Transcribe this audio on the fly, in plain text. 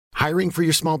Hiring for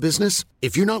your small business?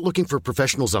 If you're not looking for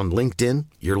professionals on LinkedIn,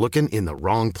 you're looking in the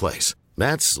wrong place.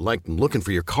 That's like looking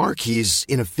for your car keys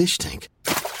in a fish tank.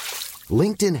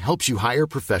 LinkedIn helps you hire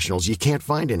professionals you can't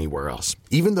find anywhere else,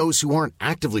 even those who aren't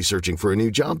actively searching for a new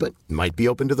job but might be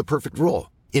open to the perfect role.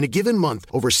 In a given month,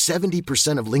 over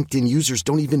 70% of LinkedIn users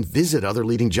don't even visit other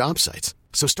leading job sites.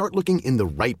 So start looking in the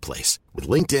right place. With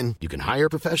LinkedIn, you can hire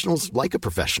professionals like a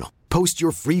professional. Post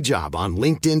your free job on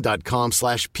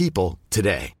linkedin.com/people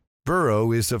today.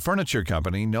 Burrow is a furniture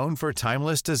company known for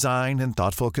timeless design and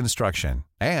thoughtful construction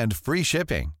and free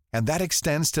shipping, and that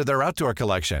extends to their outdoor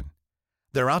collection.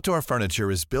 Their outdoor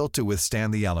furniture is built to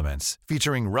withstand the elements,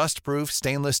 featuring rust-proof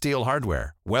stainless steel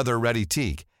hardware, weather-ready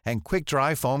teak, and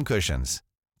quick-dry foam cushions.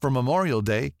 For Memorial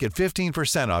Day, get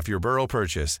 15% off your Burrow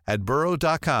purchase at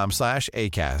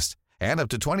burrow.com/ACAST and up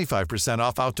to 25%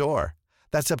 off outdoor.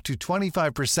 That's up to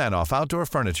 25% off outdoor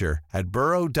furniture at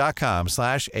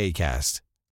burrow.com/ACAST.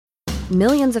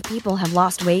 Millions of people have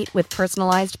lost weight with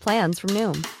personalized plans from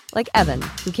Noom, like Evan,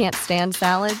 who can't stand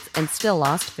salads and still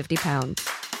lost 50 pounds.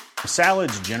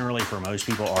 Salads generally for most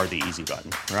people are the easy button,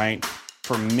 right?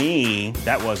 For me,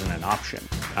 that wasn't an option.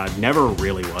 I never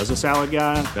really was a salad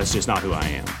guy. That's just not who I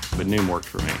am. But Noom worked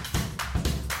for me.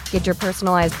 Get your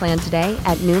personalized plan today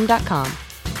at Noom.com.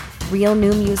 Real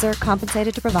Noom user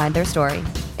compensated to provide their story.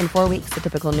 In 4 weeks, the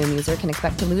typical Noom user can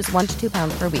expect to lose 1 to 2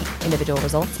 pounds per week. Individual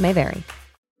results may vary.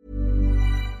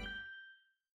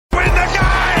 Win the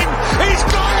game! He's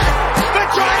got it! The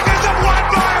Tigers have won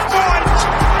by a point!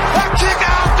 A kick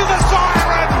after the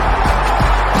siren!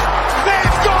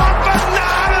 They've gone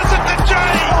bananas at the G!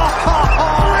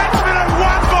 Richmond have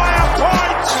won by a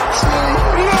point!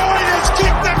 Lloyd has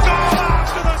kicked the goal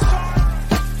after the siren!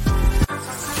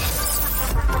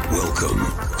 Welcome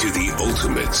to the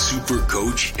ultimate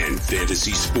SuperCoach and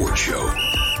Fantasy Sports Show.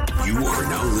 You are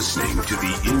now listening to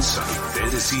the Inside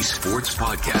Fantasy Sports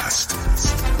Podcast.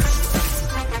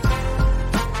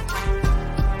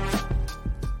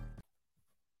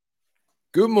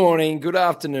 Good morning, good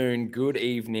afternoon, good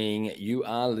evening. You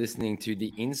are listening to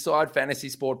the Inside Fantasy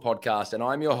Sport Podcast, and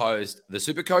I'm your host, the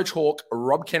SuperCoach Hawk,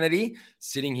 Rob Kennedy,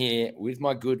 sitting here with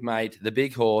my good mate, the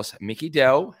big horse, Mickey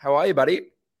Dell. How are you, buddy?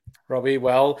 Robbie,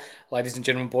 well, ladies and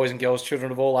gentlemen, boys and girls,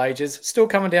 children of all ages, still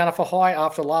coming down off a high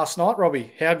after last night,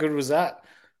 Robbie. How good was that?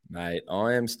 Mate,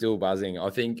 I am still buzzing. I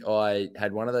think I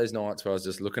had one of those nights where I was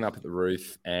just looking up at the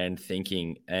roof and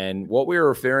thinking, and what we were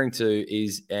referring to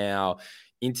is our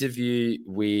interview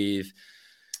with,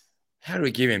 how do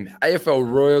we give him? AFL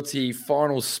royalty,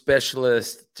 final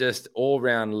specialist, just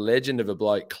all-round legend of a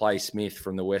bloke, Clay Smith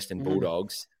from the Western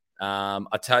Bulldogs.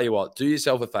 I tell you what, do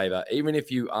yourself a favor. Even if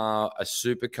you are a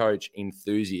SuperCoach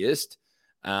enthusiast,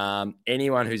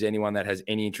 anyone that has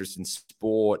any interest in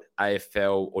sport,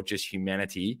 AFL, or just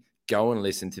humanity, go and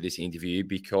listen to this interview,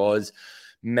 because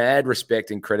mad respect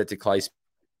and credit to Clay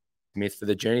Smith for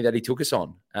the journey that he took us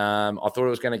on. I thought it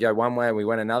was going to go one way and we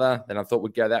went another. Then I thought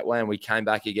we'd go that way and we came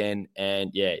back again. And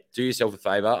yeah, do yourself a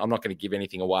favor. I'm not going to give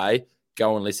anything away.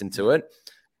 Go and listen to it.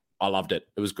 I loved it.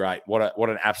 It was great. What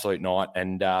an absolute night.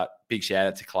 And big shout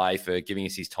out to Clay for giving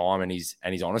us his time and his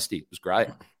honesty. It was great.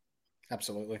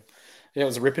 Absolutely. Yeah, it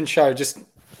was a ripping show.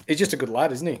 He's just a good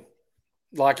lad, isn't he?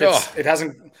 Like it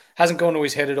hasn't gone to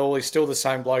his head at all. He's still the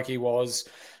same bloke he was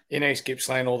in East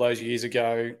Gippsland all those years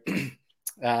ago.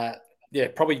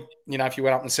 Probably, if you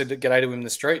went up and said g'day to him in the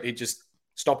street, he'd just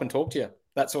stop and talk to you.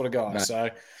 That sort of guy. Right. So,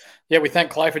 yeah, we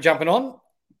thank Clay for jumping on,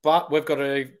 but we've got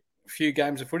a few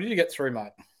games of footy to get through,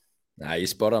 mate. No, you're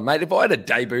spot on, mate. If I had a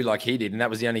debut like he did, and that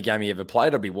was the only game he ever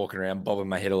played, I'd be walking around bobbing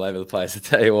my head all over the place, I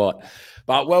tell you what.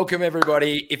 But welcome,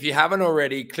 everybody. If you haven't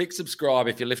already, click subscribe.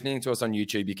 If you're listening to us on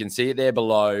YouTube, you can see it there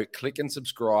below. Click and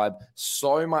subscribe.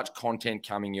 So much content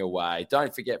coming your way.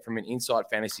 Don't forget, from an Inside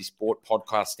Fantasy Sport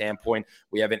podcast standpoint,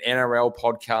 we have an NRL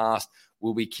podcast.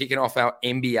 We'll be kicking off our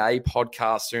NBA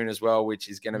podcast soon as well, which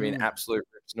is going to be an absolute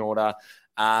rip snorter.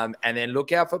 And then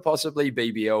look out for possibly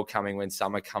BBL coming when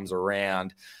summer comes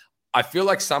around. I feel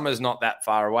like summer's not that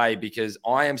far away, because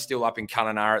I am still up in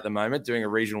Kununurra at the moment doing a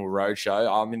regional roadshow.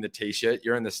 I'm in the T-shirt.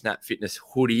 You're in the Snap Fitness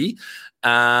hoodie.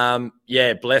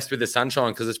 Blessed with the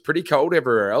sunshine, because it's pretty cold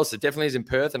everywhere else. It definitely is in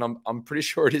Perth, and I'm pretty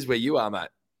sure it is where you are, mate.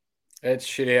 It's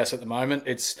shit house at the moment.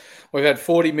 We've had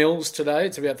 40 mils today.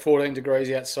 It's about 14 degrees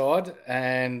outside,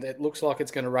 and it looks like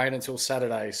it's going to rain until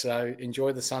Saturday. So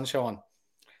enjoy the sunshine.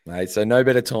 Mate, so no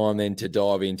better time than to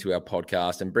dive into our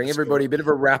podcast and bring everybody a bit of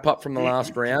a wrap-up from the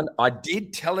last round. I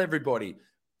did tell everybody,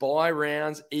 bye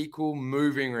rounds equal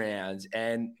moving rounds.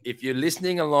 And if you're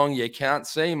listening along, you can't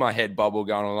see my head bubble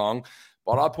going along,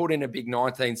 but I put in a big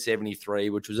 1973,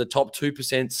 which was a top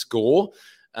 2% score.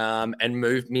 and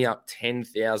moved me up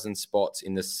 10,000 spots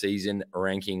in the season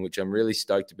ranking, which I'm really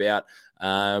stoked about.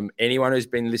 Anyone who's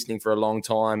been listening for a long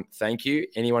time, thank you.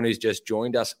 Anyone who's just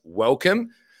joined us, welcome.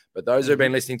 But those who have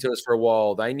been listening to us for a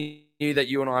while, they knew that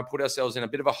you and I put ourselves in a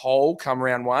bit of a hole come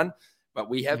round one, but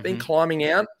we have been climbing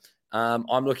out.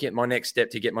 I'm looking at my next step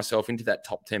to get myself into that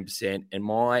top 10%, and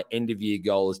my end-of-year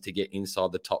goal is to get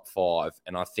inside the top 5,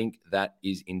 and I think that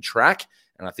is in track,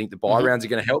 and I think the buy rounds are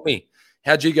going to help me.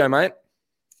 How'd you go, mate?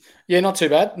 Yeah, not too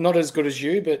bad. Not as good as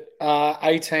you, but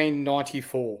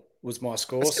 1894 was my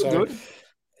score. That's still good.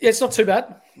 Yeah, it's not too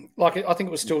bad. Like, I think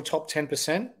it was still top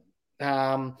 10%.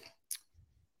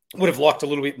 Would have liked a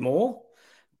little bit more,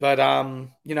 but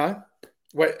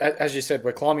as you said,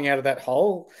 we're climbing out of that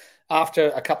hole. After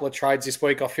a couple of trades this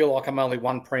week, I feel like I'm only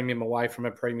one premium away from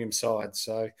a premium side.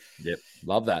 So, yep,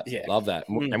 love that. Yeah. Love that.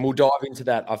 And we'll dive into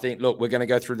that. I think, look, we're going to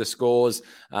go through the scores.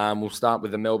 We'll start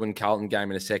with the Melbourne-Carlton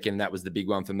game in a second. That was the big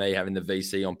one for me, having the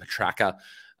VC on Petrarca,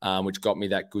 which got me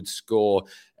that good score.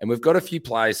 And we've got a few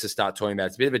players to start talking about.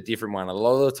 It's a bit of a different one. A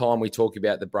lot of the time we talk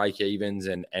about the break-evens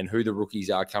and who the rookies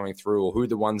are coming through or who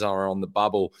the ones are on the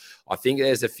bubble. I think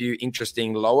there's a few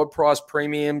interesting lower-price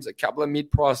premiums, a couple of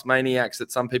mid-price maniacs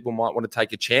that some people might want to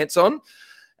take a chance on.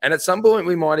 And at some point,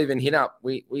 we might even hit up.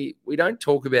 We don't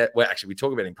talk about – well, actually, we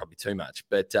talk about him probably too much.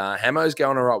 But Hamo's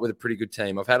going all right with a pretty good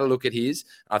team. I've had a look at his.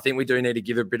 I think we do need to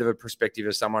give a bit of a perspective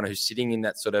of someone who's sitting in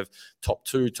that sort of top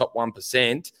 2, top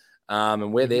 1%,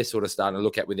 and where they're sort of starting to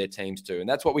look at with their teams too. And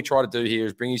that's what we try to do here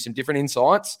is bring you some different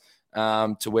insights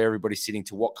to where everybody's sitting,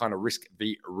 to what kind of risk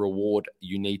v reward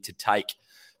you need to take.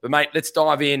 But, mate, let's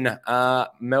dive in.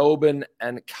 Melbourne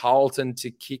and Carlton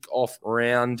to kick off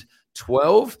round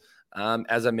 12.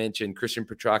 As I mentioned, Christian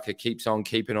Petrarca keeps on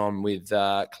keeping on with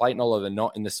Clayton Oliver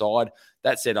not in the side.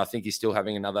 That said, I think he's still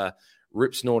having another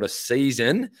rip snorter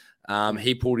season.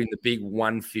 He pulled in the big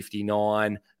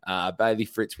 159. Bailey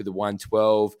Fritz with a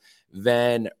 112.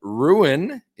 Van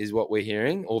Rooyen is what we're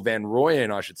hearing, or Van Rooyen,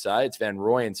 I should say. It's Van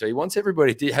Rooyen. So he wants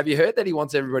everybody to – have you heard that he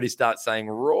wants everybody to start saying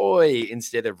Roy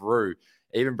instead of Roo?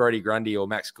 Even Brody Grundy or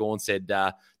Max Gawn said,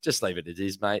 just leave it as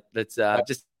is, mate. Let's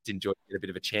just enjoy it, a bit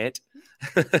of a chant.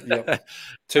 Yep.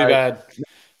 Too bad.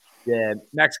 Yeah,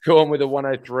 Max Gawn with a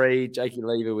 103, Jakey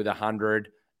Lever with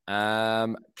 100.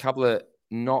 Couple of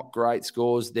not great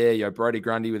scores there. Brody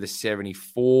Grundy with a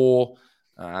 74.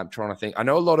 I'm trying to think. I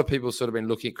know a lot of people sort of been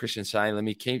looking at Christian Salem.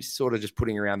 He keeps sort of just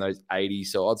putting around those 80s,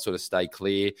 so I'd sort of stay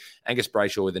clear. Angus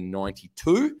Brayshaw with a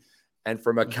 92. And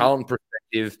from a Carlton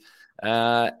perspective,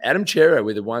 Adam Chera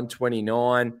with a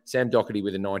 129. Sam Doherty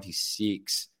with a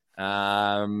 96.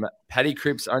 Paddy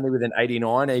Cripps only with an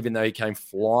 89, even though he came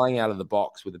flying out of the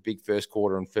box with a big first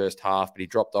quarter and first half, but he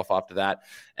dropped off after that.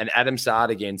 And Adam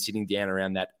Sard again sitting down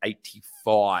around that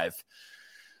 85.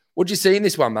 What'd you see in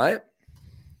this one, mate?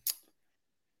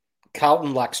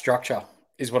 Carlton lack structure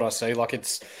is what I see. Like,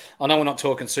 I know we're not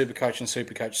talking SuperCoach and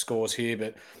SuperCoach scores here,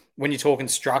 but when you're talking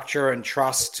structure and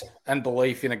trust and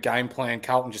belief in a game plan,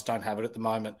 Carlton just don't have it at the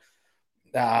moment.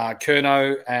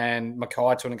 Curnow and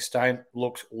Mackay to an extent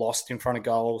looked lost in front of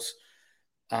goals.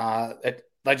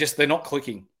 They're not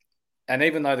clicking. And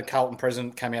even though the Carlton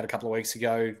president came out a couple of weeks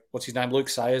ago, what's his name? Luke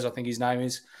Sayers, I think his name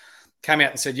is, came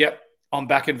out and said, yep, I'm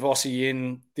backing Vossi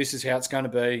in. This is how it's going to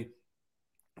be.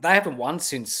 They haven't won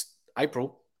since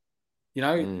April.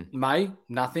 May,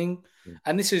 nothing.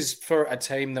 And this is for a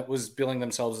team that was billing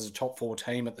themselves as a top 4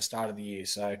 team at the start of the year.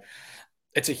 So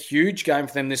it's a huge game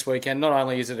for them this weekend. Not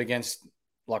only is it against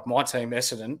like my team,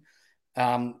 Essendon,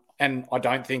 and I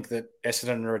don't think that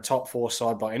Essendon are a top 4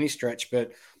 side by any stretch,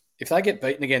 but if they get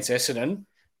beaten against Essendon,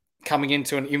 coming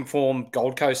into an informed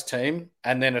Gold Coast team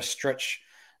and then a stretch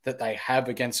that they have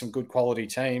against some good quality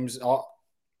teams,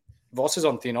 Voss is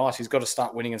on thin ice. He's got to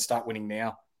start winning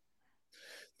now.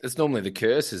 It's normally the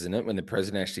curse, isn't it, when the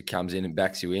president actually comes in and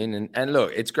backs you in? And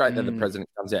look, it's great that the president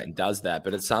comes out and does that,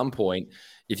 but at some point,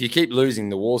 if you keep losing,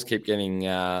 the walls keep getting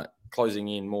closing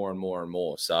in more and more and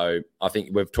more. So I think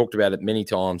we've talked about it many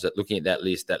times that looking at that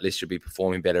list should be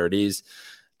performing better. It is.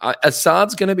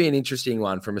 Assad's going to be an interesting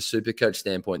one from a SuperCoach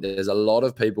standpoint. There's a lot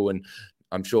of people, and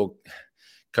I'm sure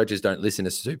coaches don't listen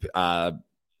to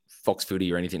Fox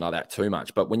Footy or anything like that too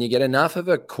much, but when you get enough of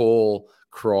a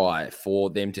cry for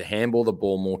them to handball the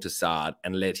ball more to Sard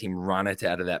and let him run it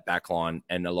out of that back line,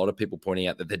 and a lot of people pointing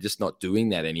out that they're just not doing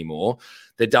that anymore,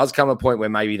 there does come a point where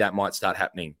maybe that might start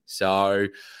happening. So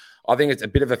I think it's a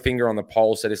bit of a finger on the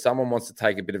pulse that if someone wants to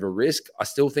take a bit of a risk, I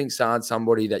still think Sard's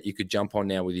somebody that you could jump on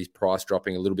now with his price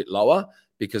dropping a little bit lower,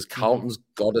 because Carlton's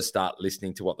got to start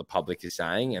listening to what the public is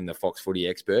saying and the Fox Footy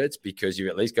experts, because you've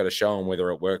at least got to show them whether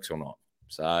it works or not.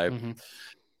 So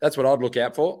that's what I'd look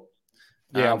out for.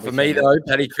 Yeah, for me, though,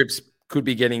 Paddy Cripps could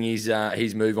be getting his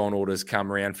move on orders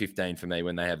come around 15 for me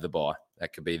when they have the bye.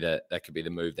 That could be the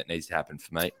move that needs to happen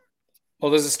for me.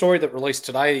 Well, there's a story that released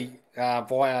today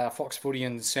via Fox Footy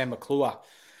and Sam McClure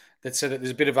that said that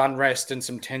there's a bit of unrest and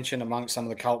some tension amongst some of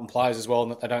the Carlton players as well,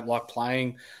 and that they don't like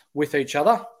playing with each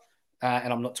other.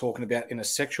 And I'm not talking about in a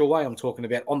sexual way. I'm talking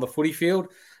about on the footy field.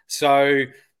 So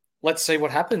let's see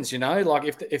what happens, like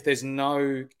if there's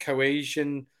no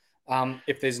cohesion,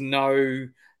 if there's no,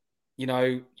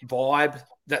 vibe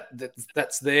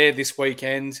that's there this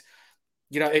weekend,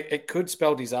 it could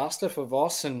spell disaster for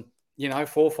Voss. And, 4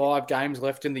 or 5 games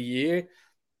left in the year.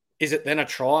 Is it then a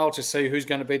trial to see who's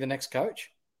going to be the next coach?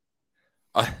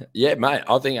 Yeah, mate,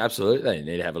 I think absolutely you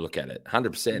need to have a look at it.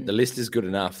 100%. The list is good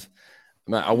enough.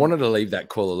 Mate, I wanted to leave that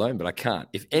call alone, but I can't.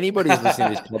 If anybody's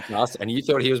listening to this podcast and you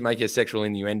thought he was making a sexual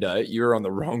innuendo, you're on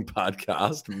the wrong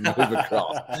podcast.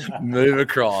 Move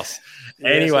across.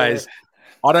 Anyways,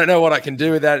 I don't know what I can do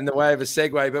with that in the way of a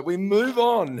segue, but we move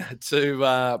on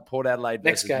to Port Adelaide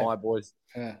versus my boys.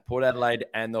 Yeah. Port Adelaide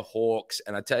and the Hawks.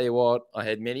 And I tell you what, I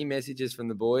had many messages from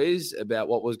the boys about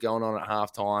what was going on at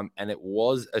halftime, and it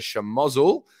was a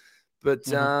schmozzle. But,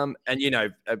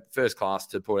 first class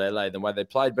to Port Adelaide, the way they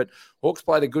played. But Hawks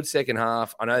played a good second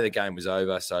half. I know the game was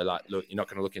over, so, look, you're not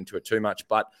going to look into it too much.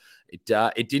 But it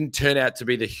didn't turn out to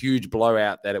be the huge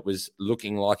blowout that it was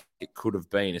looking like it could have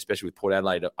been, especially with Port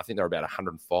Adelaide. I think they were about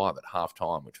 105 at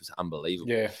halftime, which was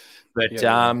unbelievable. Yeah. But,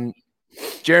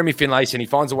 Jeremy Finlayson, he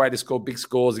finds a way to score big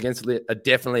scores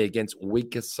definitely against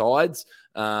weaker sides.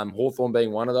 Hawthorn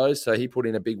being one of those. So he put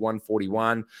in a big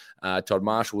 141. Todd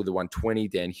Marshall with a 120.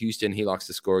 Dan Houston, he likes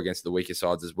to score against the weaker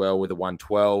sides as well with a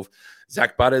 112.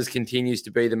 Zach Butters continues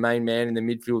to be the main man in the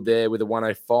midfield there with a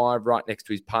 105, right next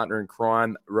to his partner in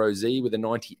crime, Rosie, with a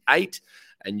 98.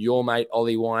 And your mate,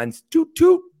 Ollie Wines, toot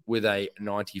with a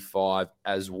 95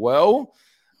 as well.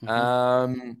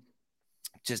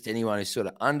 Just anyone who's sort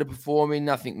of underperforming,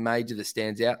 nothing major that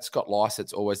stands out. Scott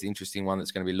Lycett's always the interesting one that's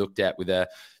going to be looked at with a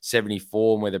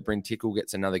 74, and whether Bryn Tickle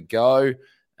gets another go.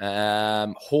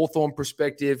 Hawthorn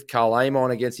perspective, Carl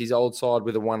Amon against his old side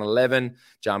with a 111,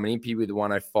 Jarman Impey with a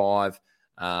 105,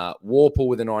 Warple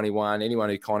with a 91. Anyone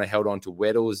who kind of held on to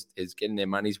Weddle is getting their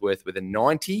money's worth with a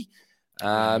 90.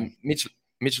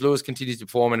 Mitch Lewis continues to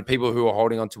perform, and people who are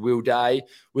holding on to Will Day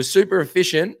was super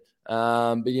efficient.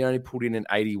 But he only pulled in an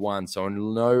 81. So I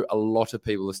know a lot of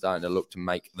people are starting to look to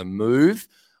make the move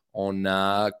on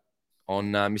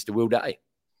Mr. Will Day.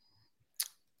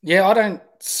 Yeah, I don't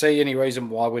see any reason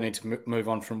why we need to move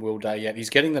on from Will Day yet.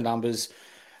 He's getting the numbers.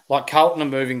 Like Carlton are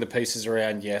moving the pieces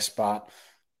around, yes, but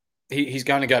he's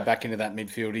going to go back into that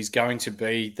midfield. He's going to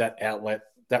be that outlet,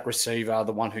 that receiver,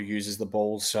 the one who uses the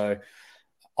ball. So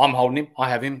I'm holding him. I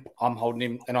have him. I'm holding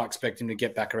him, and I expect him to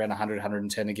get back around 100,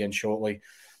 110 again shortly.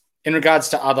 In regards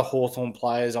to other Hawthorn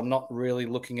players, I'm not really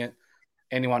looking at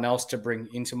anyone else to bring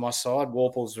into my side.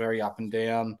 Warple's very up and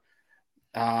down.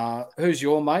 Who's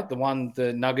your mate?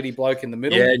 The nuggety bloke in the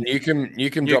middle? Yeah,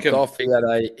 Newcomb dropped off.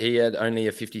 He had only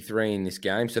a 53 in this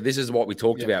game. So this is what we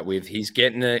talked about with. He's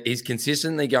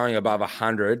consistently going above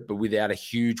 100, but without a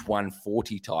huge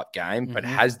 140 type game, but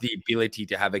has the ability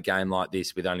to have a game like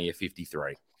this with only a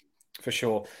 53. For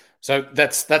sure. So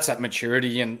that's that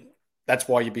maturity, and that's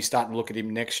why you'd be starting to look at him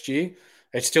next year.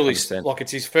 It's still it's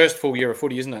his first full year of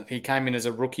footy, isn't it? He came in as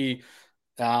a rookie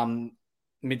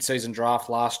mid-season draft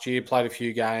last year, played a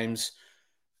few games,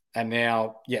 and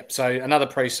now, so another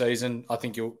pre-season. I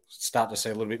think you'll start to see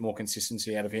a little bit more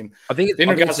consistency out of him. I think in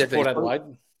regards to Port Adelaide.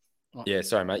 Yeah,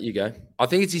 sorry, mate. You go. I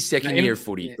think it's his second year of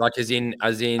footy, but it's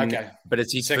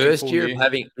his first year of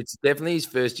having. It's definitely his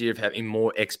first year of having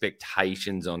more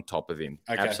expectations on top of him.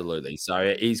 Okay. Absolutely.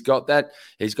 So he's got that.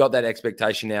 He's got that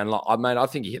expectation now. And I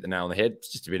think you hit the nail on the head.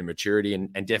 It's just a bit of maturity,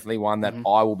 and definitely one that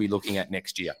I will be looking at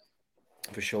next year.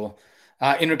 For sure.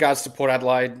 In regards to Port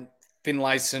Adelaide,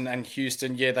 Finlayson and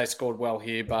Houston, they scored well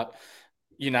here, but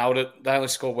you nailed it. They only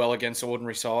score well against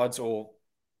ordinary sides or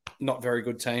not very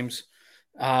good teams.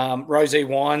 Rosie,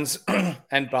 Wines,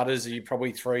 and Butters are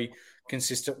probably 3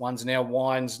 consistent ones now.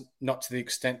 Wines, not to the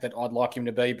extent that I'd like him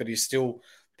to be, but he's still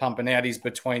pumping out. He's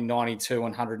between 92 and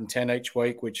 110 each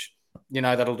week, which,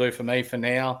 that'll do for me for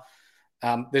now.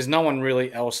 There's no one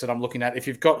really else that I'm looking at. If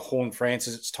you've got Horn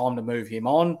Francis, it's time to move him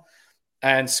on.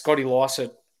 And Scotty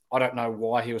Lycett, I don't know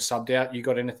why he was subbed out. You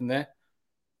got anything there?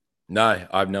 No,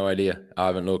 I have no idea. I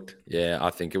haven't looked. Yeah, I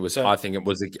think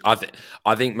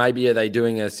maybe are they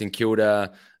doing a St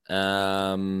Kilda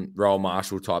Royal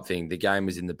Marshall type thing? The game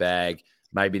was in the bag.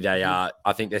 Maybe they are.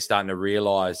 I think they're starting to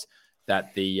realise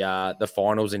that the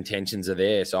finals intentions are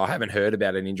there. So I haven't heard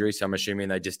about an injury, so I'm assuming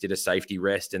they just did a safety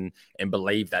rest and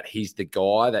believe that he's the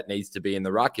guy that needs to be in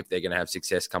the ruck if they're going to have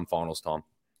success come finals time.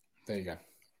 There you go.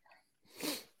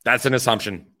 That's an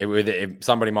assumption. If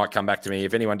somebody might come back to me.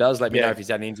 If anyone does, let me know if he's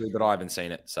had an injury, but I haven't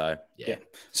seen it. So, yeah.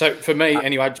 So, for me,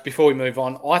 anyway, before we move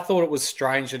on, I thought it was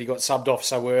strange that he got subbed off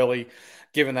so early,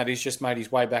 given that he's just made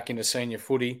his way back into senior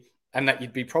footy, and that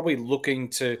you'd be probably looking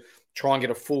to try and get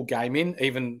a full game in,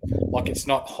 even like it's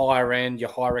not higher end,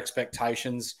 your higher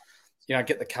expectations,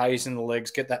 get the Ks in the legs,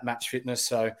 get that match fitness.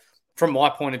 So, from my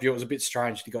point of view, it was a bit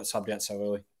strange that he got subbed out so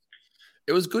early.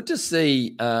 It was good to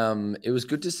see. It was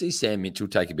good to see Sam Mitchell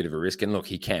take a bit of a risk, and look,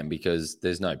 he can because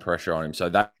there's no pressure on him. So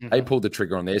they pulled the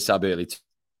trigger on their sub early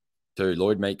too.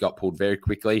 Lloyd Meek got pulled very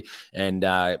quickly, and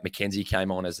Mackenzie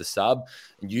came on as a sub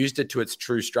and used it to its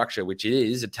true structure, which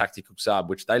is a tactical sub,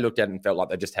 which they looked at and felt like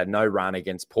they just had no run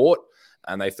against Port.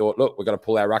 And they thought, look, we've got to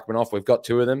pull our ruckman off. We've got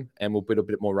 2 of them, and we'll put a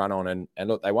bit more run on. And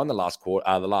look, they won the last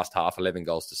half, 11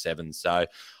 goals to 7. So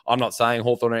I'm not saying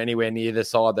Hawthorn are anywhere near the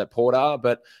side that Port are,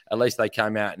 but at least they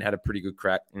came out and had a pretty good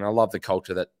crack. And I love the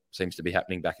culture that seems to be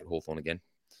happening back at Hawthorn again.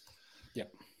 Yeah.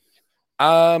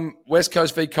 West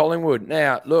Coast v Collingwood.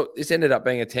 Now, look, this ended up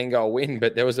being a 10-goal win,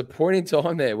 but there was a point in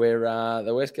time there where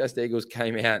the West Coast Eagles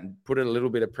came out and put a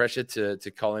little bit of pressure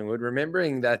to Collingwood,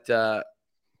 remembering that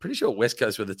pretty sure West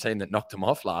Coast were the team that knocked them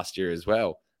off last year as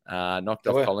well. Knocked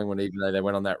off Collingwood even though they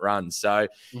went on that run. So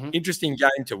interesting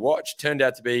game to watch. Turned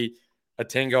out to be a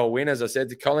 10-goal win, as I said,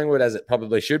 to Collingwood, as it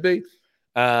probably should be.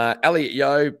 Elliot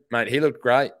Yeo, mate, he looked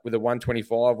great with a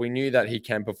 125. We knew that he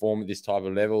can perform at this type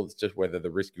of level. It's just whether the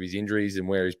risk of his injuries and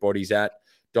where his body's at.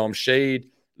 Dom Sheed,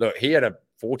 look, he had a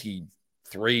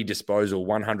 43 disposal,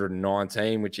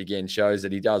 119, which again shows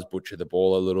that he does butcher the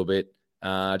ball a little bit.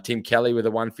 Tim Kelly with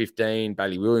a 115,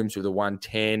 Bailey Williams with a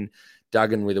 110,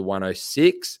 Duggan with a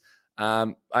 106.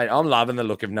 I'm loving the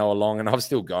look of Noah Long, and I've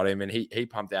still got him, and he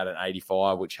pumped out an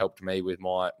 85, which helped me with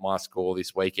my score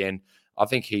this weekend. I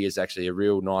think he is actually a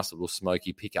real nice little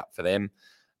smoky pickup for them.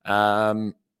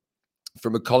 From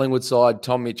a Collingwood side,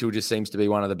 Tom Mitchell just seems to be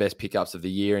one of the best pickups of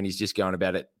the year, and he's just going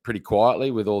about it pretty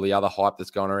quietly with all the other hype that's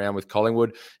going around with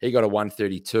Collingwood. He got a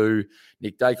 132.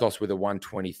 Nick Dacos with a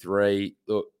 123.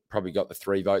 Look, probably got the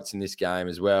 3 votes in this game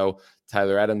as well.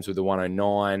 Taylor Adams with a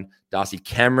 109. Darcy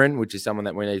Cameron, which is someone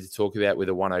that we need to talk about, with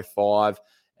a 105.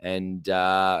 And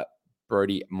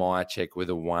Brody Myercheck with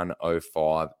a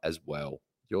 105 as well.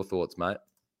 Your thoughts, mate?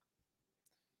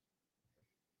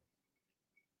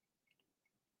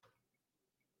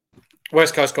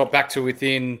 West Coast got back to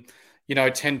within,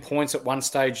 10 points at one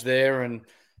stage there, and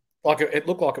it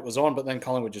looked like it was on, but then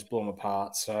Collingwood just blew them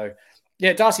apart. So,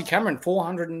 yeah, Darcy Cameron,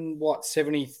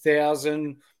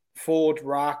 470,000 forward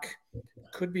ruck,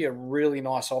 could be a really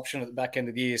nice option at the back end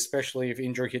of the year, especially if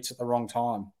injury hits at the wrong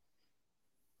time.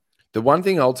 The one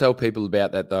thing I'll tell people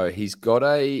about that, though, he's got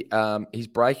his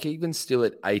break even still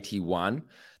at 81.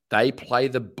 They play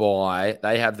the bye.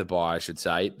 They have the bye, I should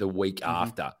say, the week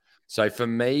after. So for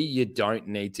me, you don't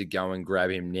need to go and grab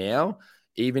him now.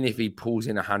 Even if he pulls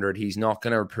in 100, he's not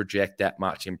going to project that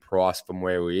much in price from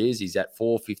where he is. He's at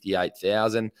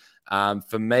 458,000.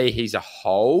 For me, he's a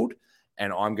hold,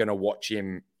 and I'm going to watch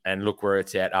him and look where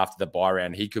it's at after the bye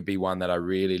round. He could be one that I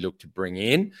really look to bring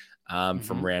in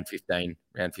from round 15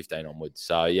 onwards.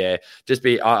 So, yeah,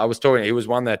 I was talking, he was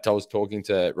one that I was talking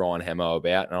to Ryan Hamo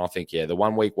about, and I think, the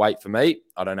 1 week wait for me,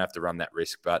 I don't have to run that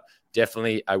risk, but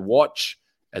definitely a watch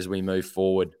as we move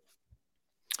forward.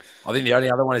 I think the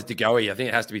only other one is DeGoey. I think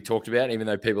it has to be talked about, even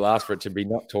though people ask for it to be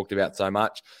not talked about so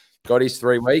much. Got his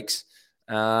 3 weeks.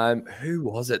 Who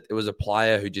was it? It was a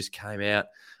player who just came out.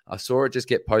 I saw it just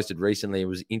get posted recently. It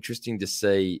was interesting to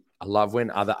see. I love when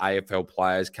other AFL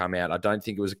players come out. I don't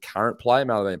think it was a current player,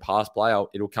 maybe a past player.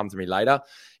 It'll come to me later.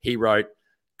 He wrote,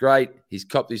 great, he's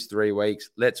copped his 3 weeks.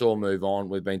 Let's all move on.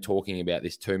 We've been talking about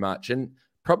this too much. And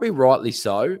probably rightly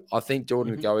so. I think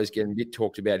Jordan DeGoey is getting a bit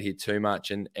talked about here too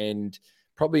much, and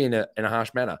probably in a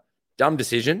harsh manner. Dumb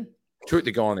decision. Took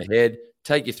the guy on the head.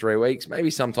 Take your 3 weeks.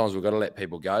 Maybe sometimes we've got to let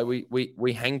people go.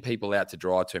 We hang people out to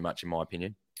dry too much, in my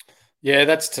opinion. Yeah,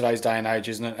 that's today's day and age,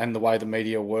 isn't it? And the way the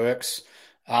media works.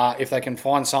 If they can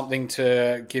find something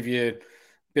to give you a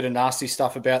bit of nasty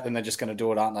stuff about, then they're just going to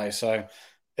do it, aren't they? So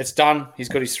it's done. He's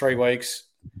got his 3 weeks.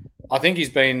 I think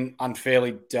he's been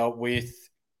unfairly dealt with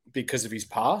because of his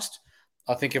past.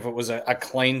 I think if it was a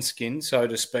clean skin, so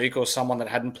to speak, or someone that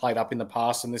hadn't played up in the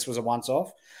past and this was a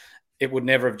once-off, it would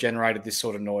never have generated this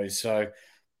sort of noise. So,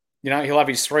 he'll have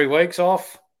his 3 weeks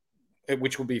off,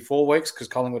 which will be 4 weeks because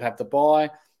Colin would have the bye.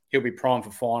 He'll be primed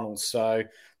for finals. So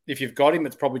if you've got him,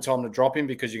 it's probably time to drop him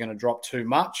because you're going to drop too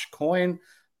much coin.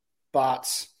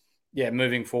 But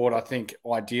moving forward, I think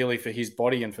ideally for his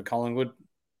body and for Collingwood,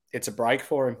 it's a break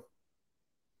for him.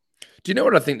 Do you know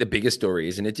what I think the biggest story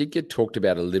is? And it did get talked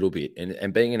about a little bit.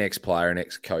 And being an ex-player and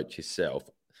ex-coach yourself,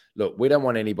 look, we don't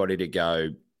want anybody to go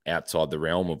outside the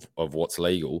realm of what's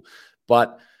legal.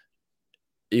 But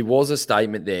it was a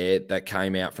statement there that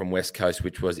came out from West Coast,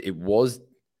 which was it was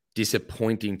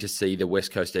disappointing to see the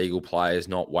West Coast Eagle players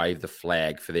not wave the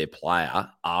flag for their player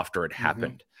after it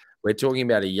happened. We're talking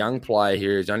about a young player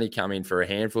here who's only come in for a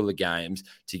handful of games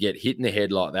to get hit in the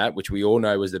head like that, which we all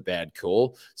know was a bad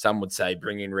call. Some would say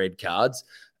bring in red cards.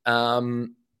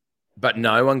 But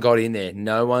no one got in there.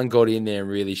 No one got in there and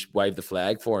really waved the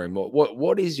flag for him.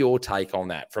 What is your take on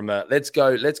that? From a let's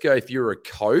go. If you're a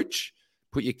coach,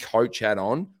 put your coach hat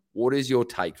on. What is your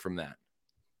take from that?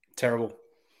 Terrible.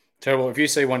 If you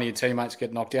see one of your teammates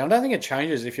get knocked down, I don't think it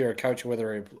changes if you're a coach or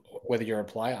whether you're a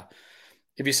player.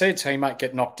 If you see a teammate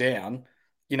get knocked down,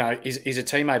 you know, he's a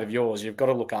teammate of yours. You've got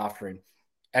to look after him.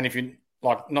 And if you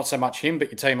like, not so much him, but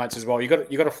your teammates as well, you got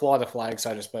to fly the flag,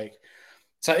 so to speak.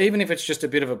 So even if it's just a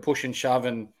bit of a push and shove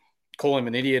and call him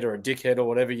an idiot or a dickhead or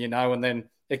whatever, you know, and then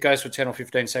it goes for 10 or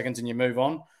 15 seconds and you move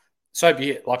on, so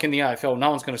be it. Like in the AFL, no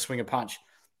one's going to swing a punch.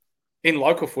 In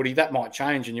local footy, that might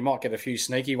change and you might get a few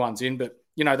sneaky ones in, but,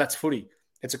 you know, that's footy.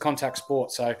 It's a contact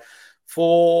sport. So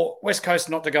for West Coast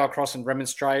not to go across and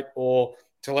remonstrate or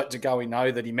to let De Goey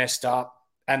know that he messed up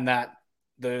and that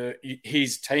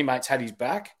his teammates had his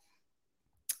back,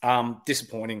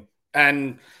 disappointing.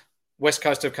 And West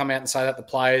Coast have come out and say that the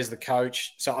players, the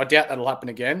coach. So I doubt that'll happen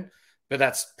again, but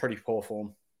that's pretty poor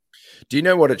form. Do you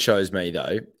know what it shows me,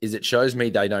 though? Is it shows me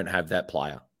they don't have that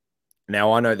player.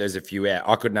 Now, I know there's a few out.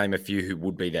 I could name a few who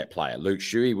would be that player. Luke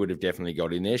Shuey would have definitely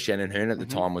got in there. Shannon Hearn at the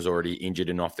time was already injured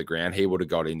and off the ground. He would have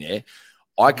got in there.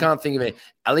 I can't think of it.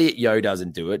 Elliot Yeo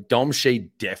doesn't do it. Dom Shee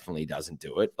definitely doesn't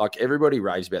do it. Like, everybody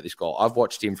raves about this guy. I've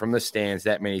watched him from the stands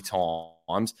that many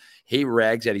times. He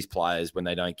rags at his players when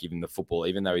they don't give him the football,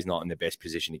 even though he's not in the best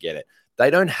position to get it. They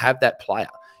don't have that player.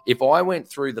 If I went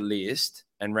through the list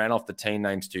and ran off the team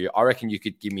names to you, I reckon you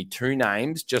could give me two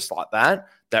names just like that.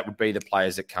 That would be the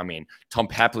players that come in. Tom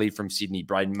Papley from Sydney,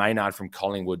 Braden Maynard from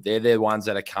Collingwood. They're the ones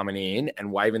that are coming in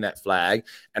and waving that flag.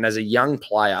 And as a young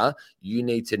player, you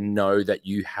need to know that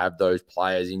you have those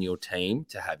players in your team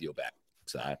to have your back.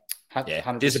 So, yeah,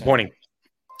 100%. Disappointing.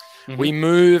 We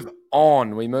move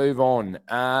on.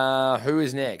 Who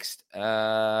is next?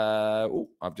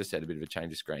 I've just had a bit of a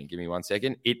change of screen. Give me 1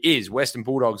 second. It is Western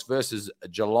Bulldogs versus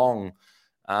Geelong.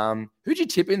 Who'd you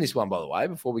tip in this one, by the way,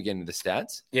 before we get into the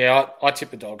stats? Yeah, I tip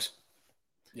the Dogs.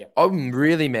 Yeah, I'm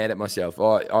really mad at myself.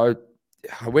 I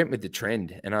went with the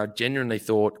trend, and I genuinely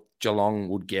thought Geelong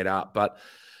would get up, but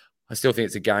I still think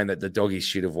it's a game that the Doggies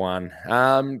should have won.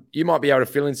 You might be able to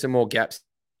fill in some more gaps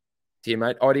here,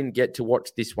 mate. I didn't get to watch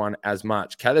this one as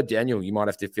much. Caleb Daniel, you might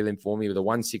have to fill in for me with a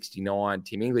 169.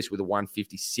 Tim English with a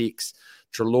 156.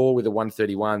 Treloar with a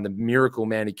 131. The miracle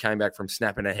man who came back from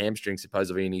snapping a hamstring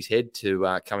supposedly in his head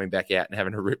to coming back out and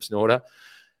having a rip snorter.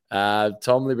 Tom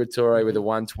Liberatore with a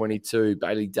 122.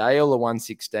 Bailey Dale, a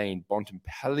 116.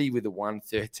 Bontempelli with a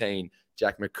 113.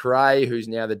 Jack McRae, who's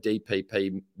now the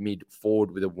DPP mid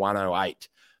forward with a 108.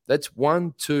 That's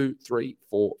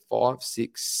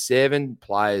 7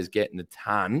 players getting a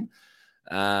ton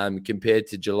compared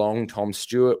to Geelong. Tom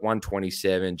Stewart,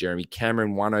 127. Jeremy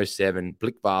Cameron, 107.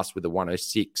 Blick Vast with a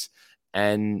 106.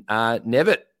 And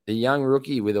Nevitt, the young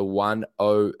rookie, with a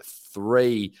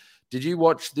 103. Did you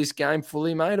watch this game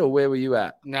fully, mate, or where were you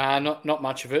at? Nah, not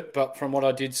much of it. But from what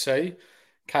I did see,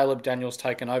 Caleb Daniels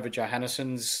taken over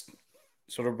Johannesson's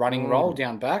sort of running role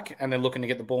down back, and they're looking to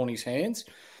get the ball in his hands.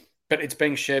 But it's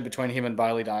being shared between him and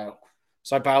Bailey Dale.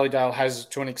 So Bailey Dale has,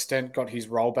 to an extent, got his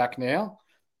role back now.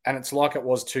 And it's like it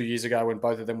was 2 years ago when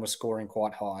both of them were scoring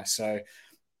quite high. So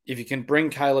if you can bring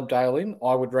Caleb Dale in,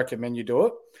 I would recommend you do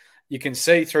it. You can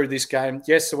see through this game,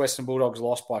 yes, the Western Bulldogs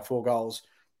lost by 4 goals,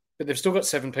 but they've still got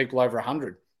 7 people over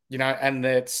 100. You know, and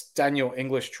that's Daniel,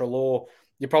 English, Treloar.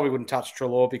 You probably wouldn't touch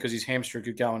Treloar because his hamstring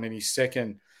could go in any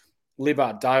second.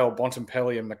 Libba, Dale,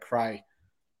 Bontempelli, and McRae.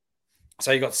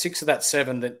 So you got 6 of that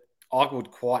 7 that I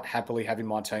would quite happily have in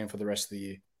my team for the rest of the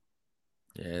year.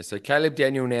 Yeah, so Caleb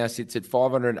Daniel now sits at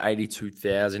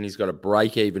 582,000. He's got a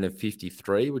break even of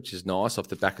 53, which is nice off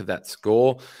the back of that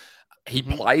score. He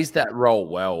plays that role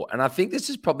well. And I think this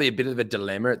is probably a bit of a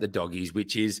dilemma at the Doggies,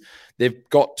 which is they've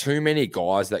got too many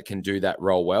guys that can do that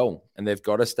role well. And they've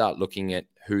got to start looking at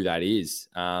who that is.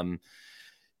 And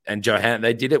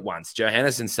they did it once.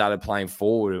 Johannesson started playing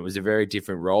forward. It was a very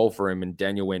different role for him. And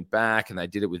Daniel went back and they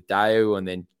did it with Dale. And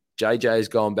then JJ's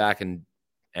gone back and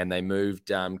and they moved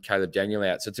Caleb Daniel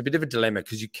out. So it's a bit of a dilemma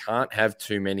because you can't have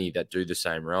too many that do the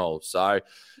same role. So,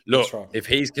 look, right. if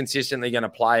he's consistently going to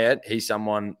play it, he's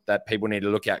someone that people need to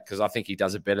look at because I think he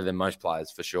does it better than most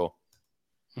players for sure.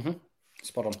 Mm-hmm.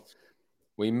 Spot on.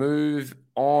 We move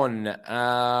on.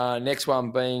 Next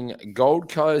one being Gold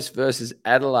Coast versus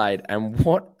Adelaide. And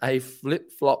what a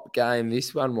flip-flop game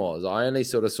this one was. I only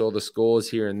sort of saw the scores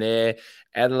here and there.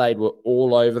 Adelaide were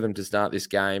all over them to start this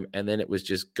game. And then it was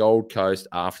just Gold Coast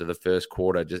after the first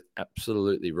quarter, just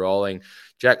absolutely rolling.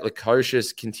 Jack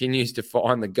Lukosius continues to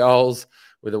find the goals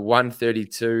with a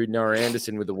 132. Noah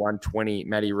Anderson with a 120.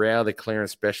 Matty Rao, the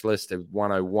clearance specialist, a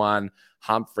 101.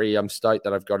 Humphrey, I'm stoked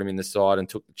that I've got him in the side and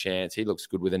took the chance. He looks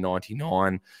good with a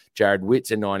 99. Jared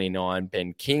Witt's a 99.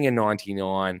 Ben King a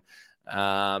 99.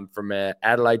 From an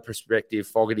Adelaide perspective,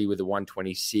 Fogarty with a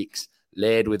 126.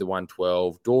 Laird with a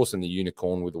 112. Dawson the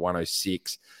Unicorn with a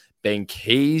 106. Ben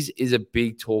Keys is a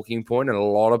big talking point, and a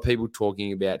lot of people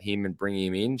talking about him and bringing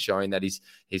him in, showing that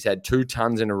he's had 2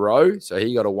 tons in a row, so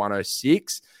he got a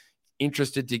 106.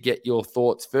 Interested to get your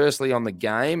thoughts, firstly, on the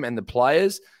game and the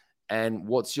players, and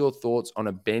what's your thoughts on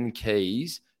a Ben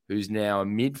Keys, who's now a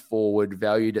mid-forward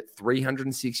valued at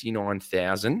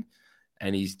 $369,000,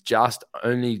 and he's just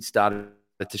only started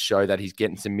to show that he's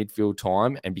getting some midfield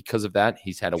time, and because of that,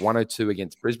 he's had a 102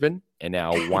 against Brisbane and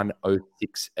now a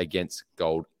 106 against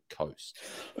Gold Coast.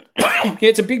 Yeah,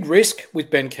 it's a big risk with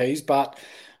Ben Keys, but,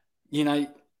 you know,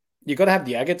 you've got to have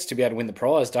the agates to be able to win the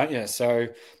prize, don't you? So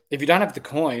if you don't have the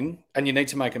coin and you need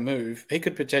to make a move, he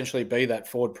could potentially be that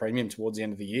forward premium towards the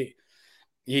end of the year.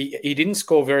 He didn't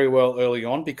score very well early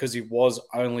on because he was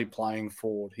only playing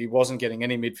forward. He wasn't getting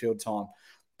any midfield time.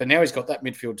 But now he's got that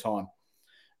midfield time.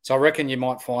 So I reckon you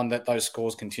might find that those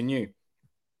scores continue.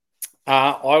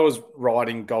 I was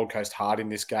riding Gold Coast hard in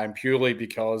this game purely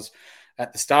because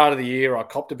at the start of the year, I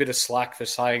copped a bit of slack for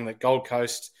saying that Gold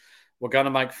Coast were going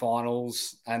to make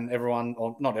finals, and everyone,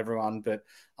 or not everyone, but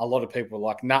a lot of people were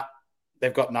like, nah,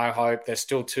 they've got no hope. They're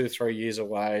still 2-3 years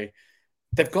away.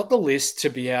 They've got the list to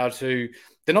be able to,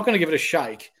 they're not going to give it a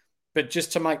shake, but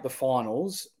just to make the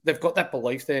finals, they've got that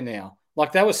belief there now.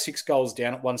 Like, they were 6 goals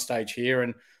down at one stage here,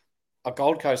 and a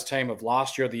Gold Coast team of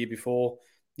last year or the year before,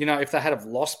 you know, if they had have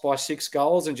lost by 6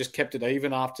 goals and just kept it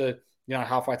even after, you know,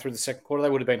 halfway through the second quarter, they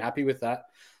would have been happy with that.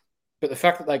 But the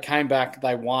fact that they came back,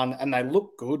 they won, and they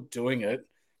look good doing it,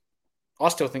 I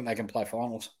still think they can play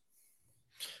finals.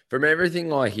 From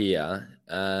everything I hear,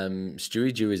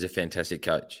 Stewie Dew is a fantastic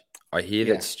coach. I hear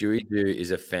that Stewie Dew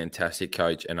is a fantastic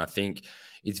coach, and I think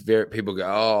it's very, people go,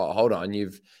 oh, hold on,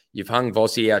 you've hung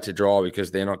Vossi out to dry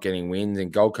because they're not getting wins,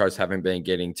 and Gold Coast haven't been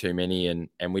getting too many, and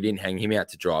we didn't hang him out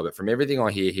to dry. But from everything I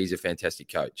hear, he's a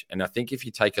fantastic coach. And I think if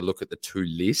you take a look at the 2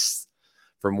 lists,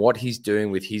 from what he's doing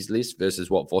with his list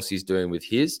versus what Vossi's doing with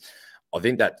his, I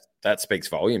think that speaks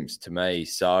volumes to me.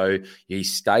 So he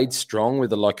stayed strong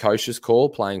with the Lukosius call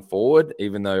playing forward,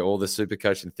 even though all the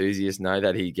SuperCoach enthusiasts know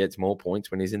that he gets more points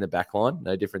when he's in the back line,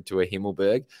 no different to a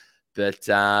Himmelberg. But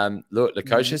look,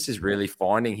 Lukosius is really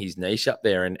finding his niche up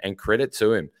there, and credit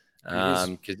to him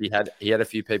because he had a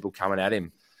few people coming at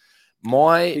him.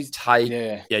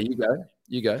 Yeah,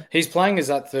 you go. He's playing as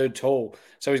that third tall,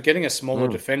 so he's getting a smaller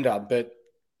defender, but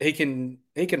he can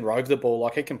rove the ball,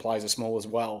 like he can play as a small as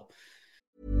well.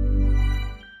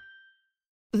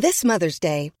 This Mother's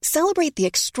Day, celebrate the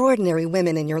extraordinary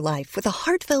women in your life with a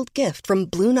heartfelt gift from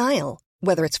Blue Nile.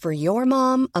 Whether it's for your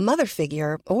mom, a mother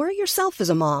figure, or yourself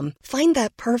as a mom, find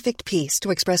that perfect piece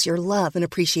to express your love and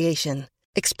appreciation.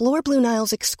 Explore Blue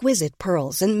Nile's exquisite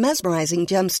pearls and mesmerizing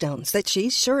gemstones that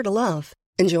she's sure to love.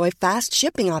 Enjoy fast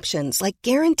shipping options like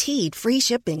guaranteed free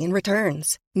shipping and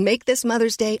returns. Make this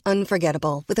Mother's Day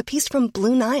unforgettable with a piece from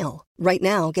Blue Nile. Right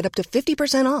now, get up to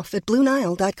 50% off at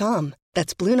BlueNile.com.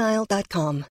 That's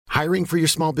BlueNile.com. Hiring for your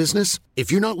small business?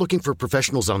 If you're not looking for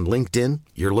professionals on LinkedIn,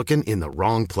 you're looking in the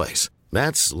wrong place.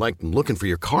 That's like looking for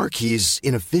your car keys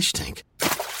in a fish tank.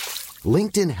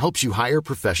 LinkedIn helps you hire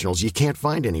professionals you can't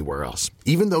find anywhere else,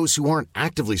 even those who aren't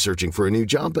actively searching for a new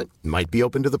job but might be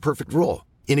open to the perfect role.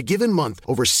 In a given month,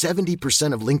 over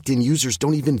 70% of LinkedIn users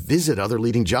don't even visit other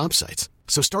leading job sites.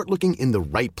 So start looking in the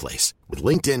right place. With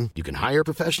LinkedIn, you can hire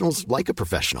professionals like a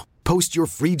professional. Post your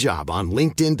free job on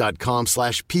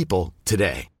linkedin.com/people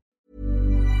today.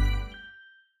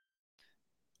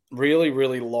 Really,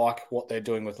 really like what they're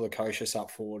doing with Lukosius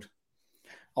up forward.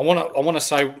 I want to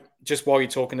say, just while you're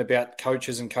talking about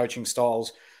coaches and coaching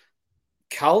styles,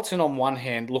 Carlton on one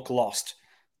hand look lost.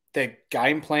 Their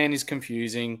game plan is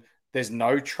confusing. There's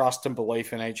no trust and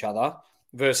belief in each other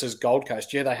versus Gold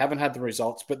Coast. Yeah, they haven't had the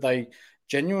results, but they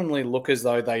genuinely look as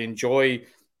though they enjoy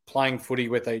playing footy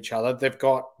with each other. They've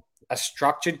got a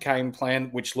structured game plan,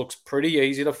 which looks pretty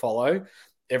easy to follow.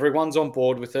 Everyone's on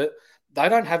board with it. They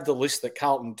don't have the list that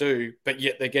Carlton do, but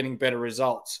yet they're getting better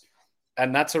results.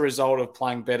 And that's a result of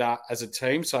playing better as a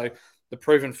team. So the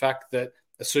proven fact that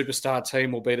a superstar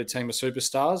team will beat a team of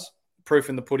superstars, proof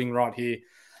in the pudding right here.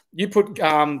 You put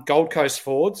Gold Coast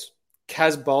forwards,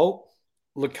 Casbolt,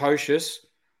 Lukosius,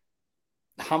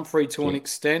 Humphrey to an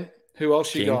extent. Who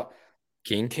else you got?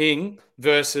 King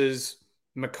versus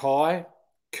Mackay,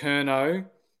 Curnow,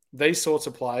 these sorts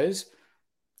of players.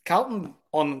 Carlton,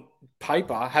 on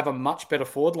paper, have a much better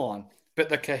forward line, but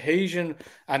the cohesion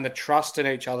and the trust in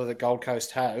each other that Gold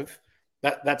Coast have,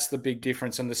 that's the big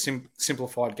difference in the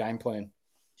simplified game plan.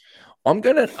 I'm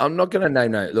not gonna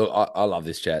name no. Look, I love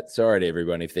this chat. Sorry to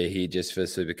everyone if they're here just for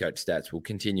SuperCoach stats. We'll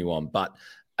continue on, but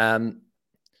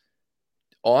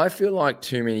I feel like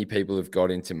too many people have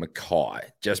got into Mackay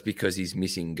just because he's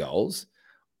missing goals.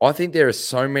 I think there are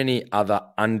so many other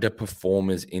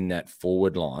underperformers in that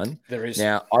forward line. There is.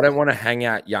 Now, I don't want to hang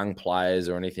out young players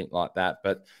or anything like that,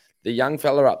 but the young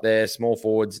fella up there, small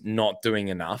forwards, not doing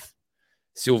enough.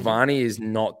 Silvani is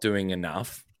not doing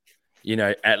enough. You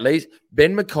know, at least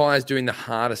Ben Mackay is doing the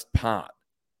hardest part.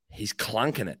 He's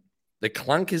clunking it. The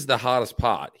clunk is the hardest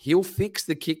part. He'll fix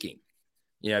the kicking.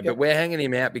 You know, but we're hanging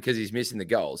him out because he's missing the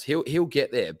goals. He'll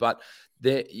get there, but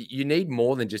you need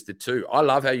more than just the two. I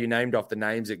love how you named off the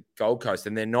names at Gold Coast,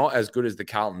 and they're not as good as the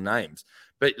Carlton names,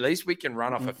 but at least we can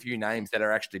run off a few names that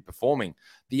are actually performing.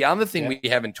 The other thing we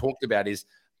haven't talked about is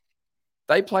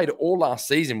they played all last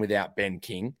season without Ben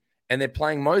King, and they're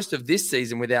playing most of this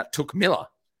season without Took Miller.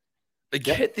 They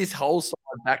get this whole side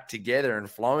back together and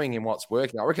flowing in what's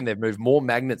working. I reckon they've moved more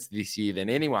magnets this year than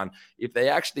anyone. If they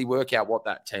actually work out what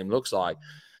that team looks like,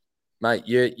 mate,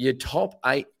 your top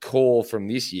 8 core from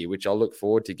this year, which I look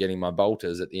forward to getting my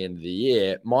bolters at the end of the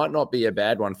year, might not be a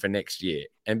bad one for next year.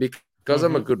 And because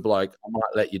I'm a good bloke, I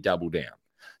might let you double down.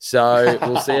 So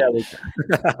we'll see how we go.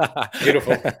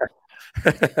 Beautiful.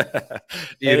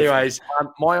 Anyways,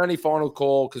 my only final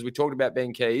call, because we talked about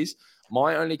Ben Keys,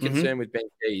 my only concern with Ben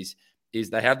Keys is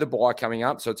they have the bye coming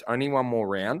up, so it's only one more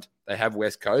round. They have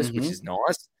West Coast, which is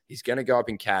nice. He's going to go up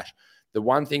in cash. The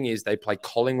one thing is they play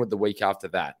Collingwood the week after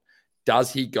that.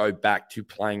 Does he go back to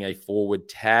playing a forward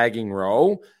tagging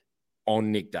role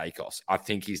on Nick Dacos? I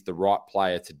think he's the right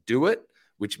player to do it,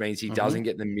 which means he doesn't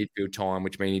get the midfield time,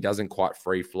 which means he doesn't quite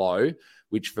free flow,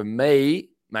 which for me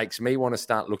makes me want to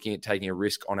start looking at taking a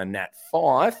risk on a Nat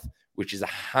Fyfe, which is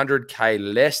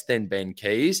 100K less than Ben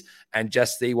Keys, and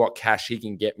just see what cash he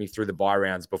can get me through the buy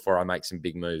rounds before I make some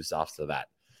big moves after that.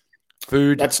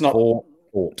 That's not for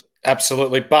thought.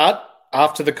 Absolutely. But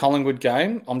after the Collingwood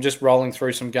game, I'm just rolling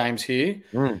through some games here.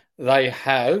 They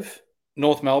have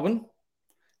North Melbourne.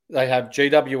 They have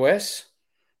GWS.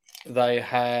 They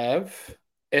have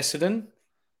Essendon,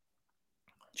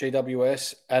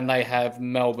 GWS, and they have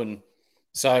Melbourne.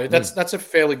 So that's a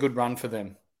fairly good run for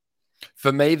them.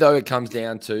 For me, though, it comes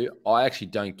down to I actually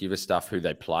don't give a stuff who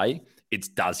they play. It's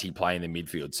does he play in the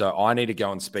midfield? So I need to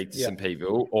go and speak to some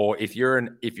people. Or if you're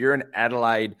an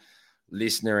Adelaide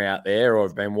listener out there or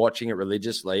have been watching it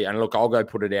religiously, and look, I'll go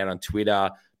put it out on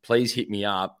Twitter. Please hit me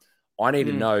up. I need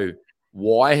to know,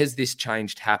 why has this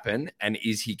change happened, and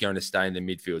is he going to stay in the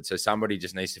midfield? So somebody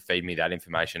just needs to feed me that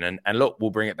information. And look, we'll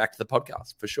bring it back to the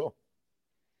podcast for sure.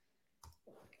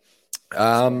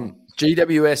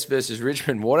 GWS versus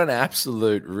Richmond. What an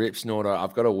absolute rip snorter.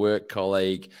 I've got a work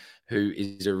colleague who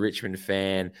is a Richmond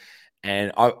fan.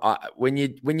 And when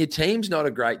your team's not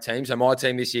a great team, so my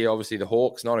team this year, obviously the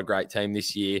Hawks, not a great team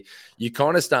this year, you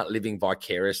kind of start living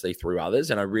vicariously through others,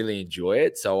 and I really enjoy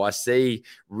it. So I see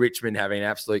Richmond having an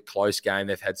absolute close game.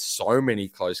 They've had so many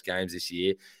close games this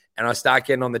year. And I start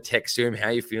getting on the text to him, how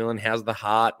you feeling? How's the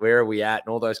heart? Where are we at?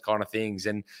 And all those kind of things.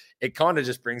 And it kind of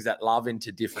just brings that love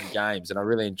into different games, and I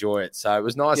really enjoy it. So it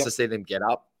was nice to see them get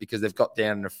up because they've got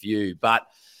down in a few. But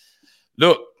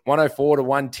look, 104 to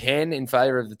 110 in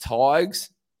favour of the Tigers.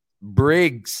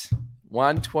 Briggs,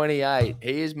 128.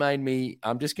 He has made me –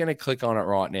 I'm just going to click on it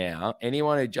right now.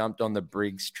 Anyone who jumped on the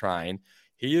Briggs train,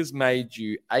 he has made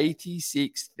you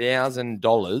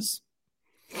 $86,000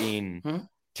 in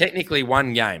technically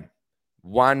one game.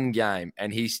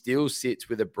 And he still sits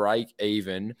with a break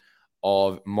even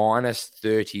of minus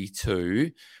 32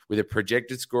 with a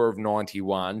projected score of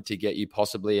 91 to get you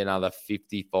possibly another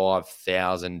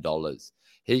 $55,000.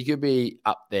 He could be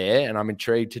up there, and I'm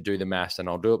intrigued to do the maths, and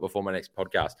I'll do it before my next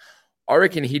podcast. I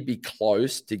reckon he'd be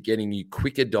close to getting you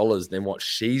quicker dollars than what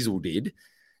Sheasel did,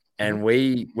 and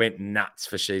we went nuts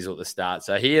for Sheasel at the start.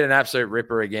 So he had an absolute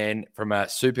ripper again from a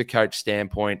super coach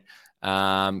standpoint.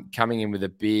 coming in with a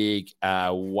big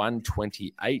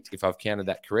 128, if I've counted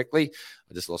that correctly.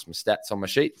 I just lost my stats on my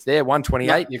sheet. It's there, 128.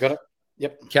 No, you got it.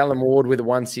 Yep. Callum Ward with a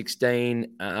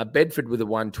 116. Bedford with a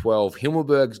 112.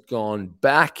 Himmelberg's gone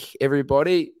back,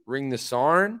 everybody. Ring the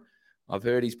siren. I've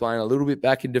heard he's playing a little bit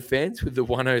back in defence with the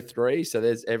 103.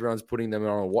 So everyone's putting them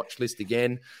on a watch list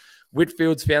again.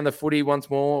 Whitfield's found the footy once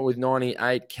more with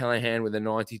 98. Callahan with a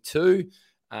 92.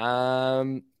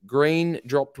 Green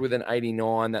dropped with an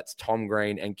 89. That's Tom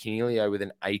Green. And Canelio with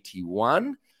an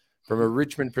 81. From a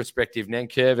Richmond perspective,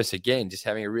 Nankervis, again, just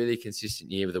having a really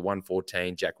consistent year with a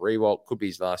 114. Jack Rewalt could be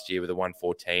his last year with a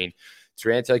 114.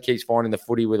 Taranto keeps finding the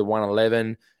footy with a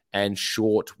 111. And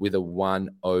Short with a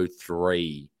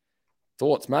 103.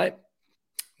 Thoughts, mate?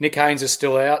 Nick Haynes is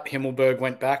still out. Himmelberg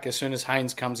went back. As soon as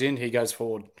Haynes comes in, he goes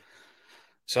forward.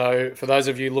 So for those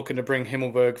of you looking to bring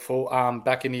Himmelberg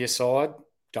back into your side,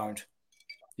 don't.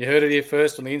 You heard it here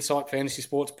first on the Insight Fantasy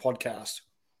Sports podcast.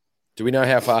 Do we know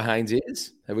how far Haynes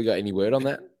is? Have we got any word on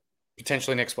that?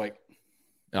 Potentially next week.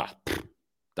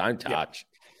 Don't touch. Yep.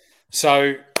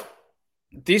 So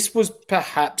this was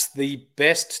perhaps the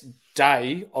best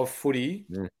day of footy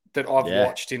that I've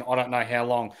watched in I don't know how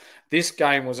long. This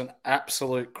game was an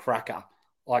absolute cracker.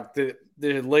 Like the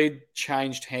lead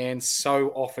changed hands so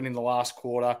often in the last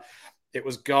quarter. It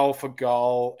was goal for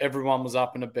goal. Everyone was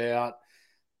up and about.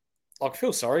 Like, I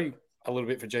feel sorry a little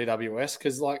bit for GWS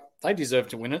because, like, they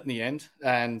deserved to win it in the end.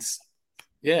 And,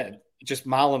 yeah, just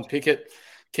Marlon Pickett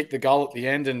kicked the goal at the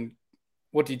end. And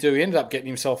what did he do? He ended up getting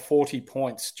himself 40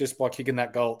 points just by kicking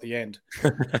that goal at the end.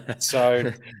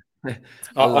 So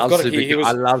I love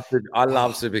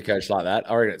SuperCoach like that.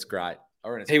 I reckon it's great.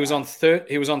 He was on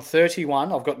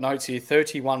 31. I've got notes here.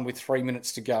 31 with 3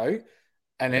 minutes to go,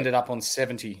 and ended up on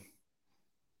 70.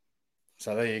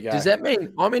 So there you go. Does that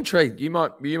mean I'm intrigued? You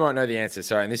might know the answer.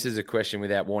 Sorry, and this is a question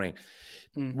without warning.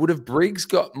 Would have Briggs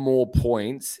got more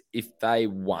points if they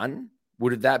won?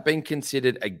 Would have that been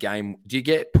considered a game? Do you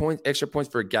get extra points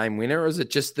for a game winner, or is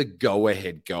it just the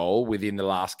go-ahead goal within the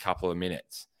last couple of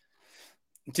minutes?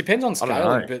 It depends on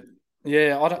scaling, but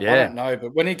I don't know.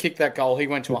 But when he kicked that goal, he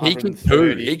went to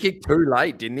 130. He kicked two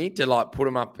late, didn't he? To like put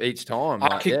him up each time.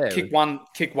 Kick one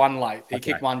late. He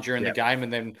kicked one during the game,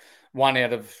 and then one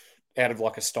out of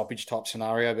like a stoppage type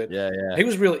scenario. But he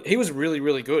was really,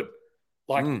 really good.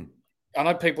 Like I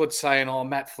know people are saying, "Oh,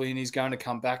 Matt Flynn is going to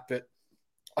come back," but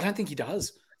I don't think he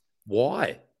does.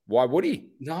 Why? Why would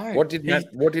he? No. What did Matt?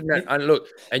 And look,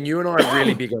 and you and I are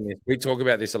really big on this. We talk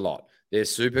about this a lot. There's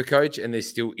SuperCoach and there's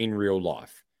still in real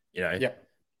life. You know,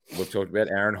 we've talked about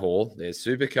Aaron Hall. There's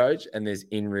SuperCoach and there's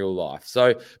in real life.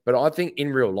 So, but I think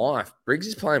in real life, Briggs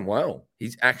is playing well.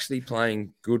 He's actually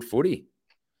playing good footy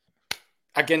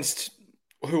against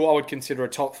who I would consider a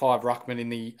top 5 ruckman in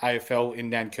the AFL in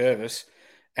Nankervis.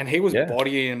 And he was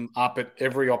bodying him up at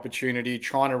every opportunity,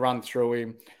 trying to run through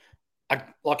him.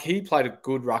 Like he played a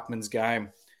good ruckman's game.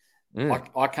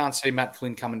 I can't see Matt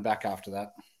Flynn coming back after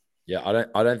that. Yeah,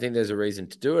 I don't think there's a reason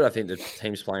to do it. I think the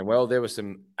team's playing well. There was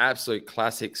some absolute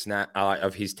classic snap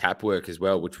of his tap work as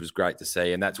well, which was great to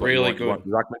see. And that's what really you want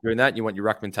your ruckman doing that. You want your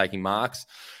ruckman taking marks.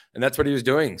 And that's what he was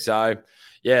doing. So,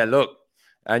 yeah, look.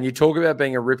 And you talk about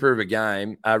being a ripper of a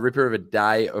game, a ripper of a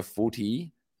day of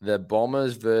footy. The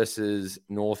Bombers versus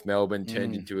North Melbourne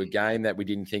turned into a game that we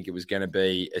didn't think it was going to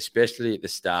be, especially at the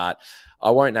start.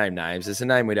 I won't name names. It's a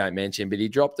name we don't mention, but he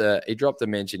dropped a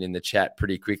mention in the chat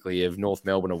pretty quickly of North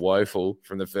Melbourne are woeful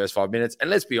from the first 5 minutes. And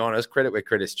let's be honest, credit where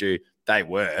credit's due, they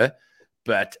were.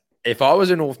 But if I was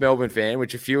a North Melbourne fan,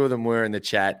 which a few of them were in the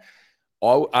chat,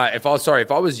 if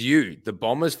I was you, the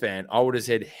Bombers fan, I would have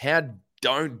said,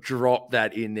 don't drop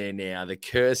that in there now. The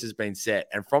curse has been set.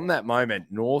 And from that moment,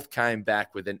 North came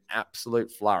back with an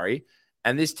absolute flurry.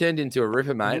 And this turned into a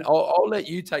ripper, mate. I'll let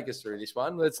you take us through this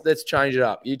one. Let's change it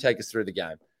up. You take us through the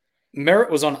game.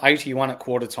 Merritt was on 81 at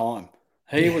quarter time.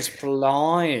 He was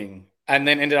flying and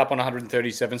then ended up on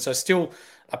 137. So still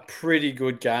a pretty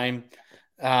good game.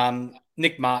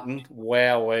 Nick Martin,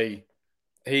 wowee.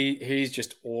 He's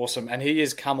just awesome. And he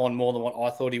has come on more than what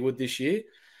I thought he would this year.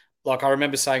 Like I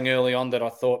remember saying early on that I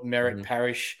thought Merritt,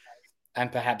 Parrish,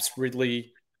 and perhaps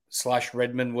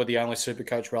Ridley/Redmond were the only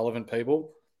SuperCoach relevant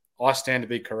people. I stand to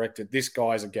be corrected. This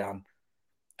guy's a gun.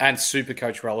 And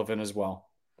SuperCoach relevant as well.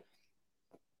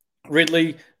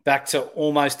 Ridley, back to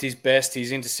almost his best.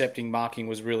 His intercepting marking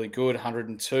was really good,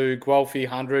 102. Guelphy,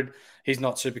 100. He's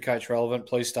not SuperCoach relevant.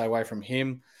 Please stay away from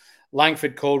him.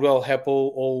 Langford, Caldwell, Heppel,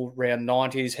 all round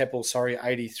 90s. Heppel,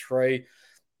 83.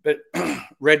 But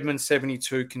Redmond,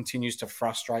 72, continues to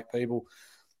frustrate people.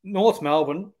 North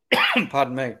Melbourne,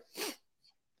 pardon me,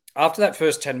 after that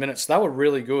first 10 minutes, they were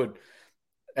really good.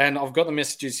 And I've got the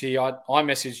messages here. I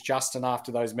messaged Justin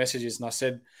after those messages and I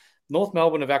said, North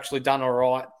Melbourne have actually done all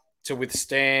right to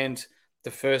withstand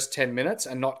the first 10 minutes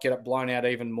and not get it blown out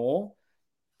even more.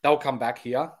 They'll come back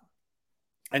here.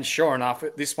 And sure enough,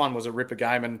 this one was a ripper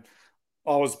game and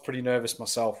I was pretty nervous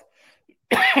myself.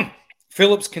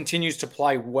 Phillips continues to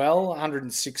play well,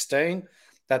 116.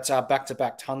 That's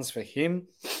back-to-back tons for him.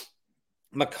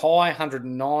 Mackay,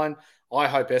 109. I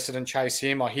hope Essendon chase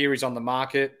him. I hear he's on the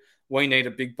market. We need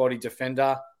a big body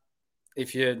defender.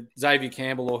 If you're Xavier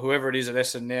Campbell or whoever it is at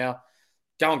Essendon now,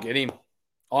 go and get him.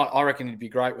 I reckon he'd be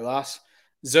great with us.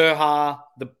 Zerha,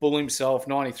 the bull himself,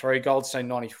 93. Goldstein,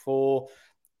 94.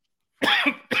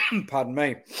 Pardon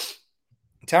me.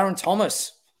 Taron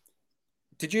Thomas.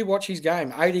 Did you watch his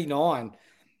game? 89.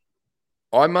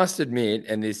 I must admit,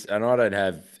 and I don't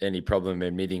have any problem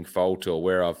admitting fault or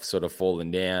where I've sort of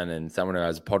fallen down, and someone who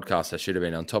has a podcast, I should have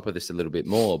been on top of this a little bit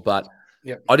more, but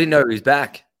I didn't know he was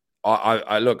back.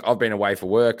 I look, I've been away for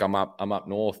work. I'm up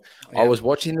north. I was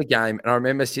watching the game and I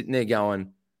remember sitting there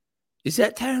going, is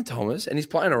that Taron Thomas? And he's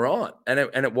playing all right. And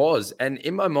it was. And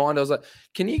in my mind, I was like,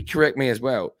 can you correct me as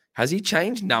well? Has he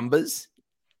changed numbers?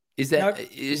 Is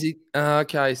he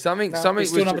okay? Something was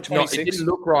not, it didn't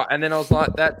look right. And then I was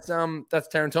like, that's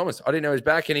Taron Thomas. I didn't know he was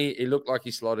back, and he looked like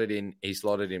he slotted in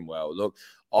well. Look,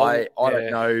 I don't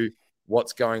know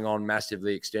what's going on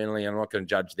massively externally. I'm not going to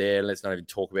judge there. Let's not even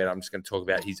talk about it. I'm just going to talk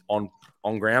about his on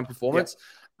ground performance.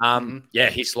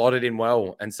 He slotted in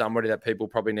well, and somebody that people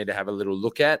probably need to have a little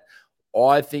look at.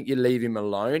 I think you leave him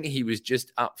alone. He was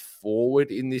just up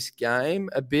forward in this game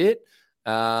a bit.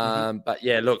 But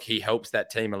yeah, look, he helps that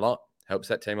team a lot.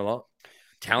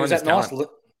 Talent is talent.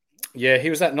 He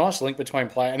was that nice link between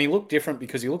play, and he looked different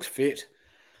because he looks fit.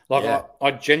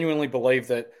 I genuinely believe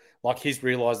that, he's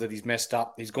realised that he's messed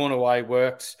up. He's gone away,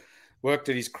 worked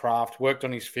at his craft, worked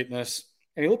on his fitness,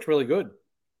 and he looked really good.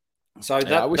 So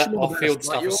that off-field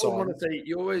stuff aside,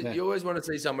 you always want to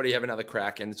see somebody have another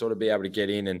crack and sort of be able to get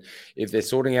in. And if they're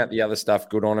sorting out the other stuff,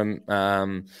 good on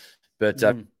them.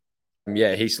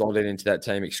 He slotted into that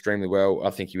team extremely well. I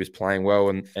think he was playing well,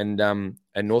 and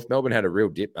North Melbourne had a real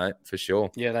dip, mate, for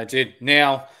sure. Yeah, they did.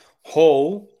 Now,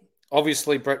 Hall,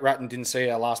 obviously Brett Ratton didn't see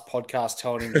our last podcast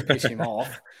telling him to piss him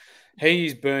off.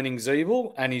 He's burning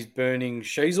Zeeble and he's burning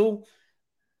Sheasel.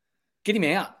 Get him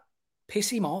out. Piss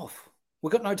him off.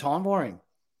 We've got no time for him.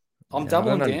 I'm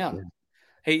doubling down.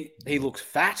 He looks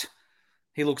fat.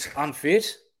 He looks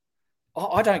unfit.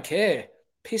 I don't care.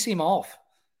 Piss him off.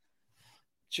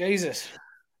 Jesus.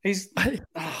 He's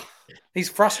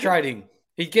frustrating.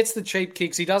 He gets the cheap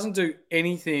kicks. He doesn't do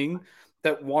anything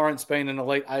that warrants being an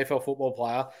elite AFL football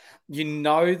player. You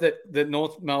know that the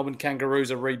North Melbourne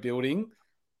Kangaroos are rebuilding.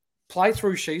 Play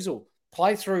through Sheasel.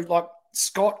 Play through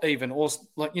Scott even, or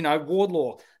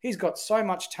Wardlaw. He's got so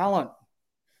much talent.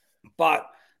 But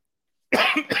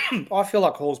I feel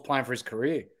like Hall's playing for his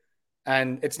career,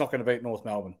 and it's not going to beat North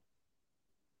Melbourne.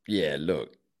 Yeah,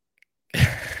 look.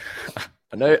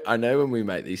 I know when we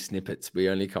make these snippets, we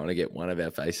only kind of get one of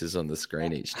our faces on the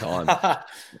screen each time.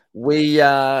 We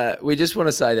just want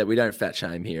to say that we don't fat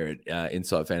shame here at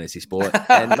Inside Fantasy Sport.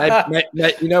 And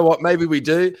maybe, you know what? Maybe we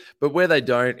do, but where they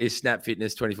don't is Snap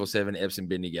Fitness 24/7 Epsom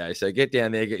Bendigo. So get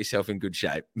down there, get yourself in good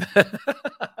shape.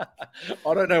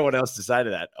 I don't know what else to say to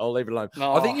that. I'll leave it alone.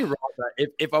 No. I think you're right. Though.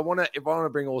 If I want to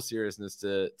bring all seriousness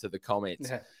to the comments.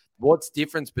 Yeah. What's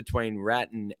difference between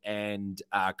Ratton and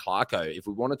Clarko? If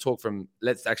we want to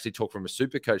let's actually talk from a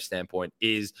SuperCoach standpoint,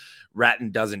 is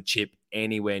Ratton doesn't chip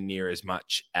anywhere near as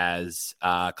much as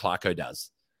Clarko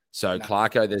does. So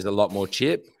Clarko, there's a lot more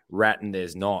chip. Ratton,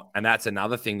 there's not. And that's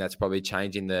another thing that's probably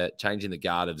changing the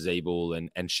guard of Zeeble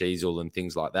and Sheasel and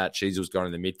things like that. Sheasel's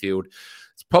gone in the midfield.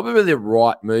 It's probably the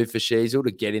right move for Sheasel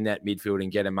to get in that midfield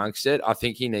and get amongst it. I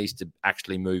think he needs to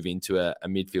actually move into a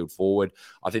midfield forward.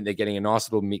 I think they're getting a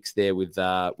nice little mix there with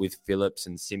Phillips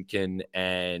and Simpkin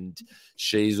and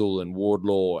Sheasel and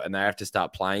Wardlaw, and they have to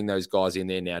start playing those guys in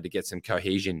there now to get some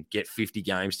cohesion, get 50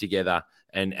 games together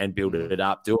and build it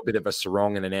up, do a bit of a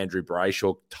Sarong and an Andrew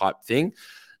Brayshaw type thing.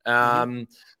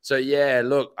 So yeah,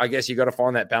 look, I guess you got to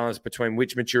find that balance between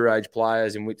which mature age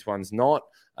players and which ones not.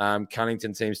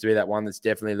 Cunnington seems to be that one that's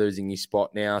definitely losing his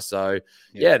spot now. So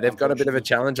yeah, they've got a bit of a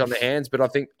challenge on their hands, but I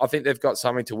think they've got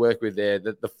something to work with there.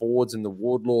 The Fords and the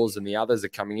Wardlaws and the others are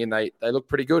coming in. They look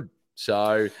pretty good.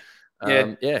 So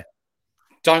yeah.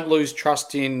 Don't lose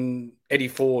trust in Eddie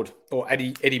Ford or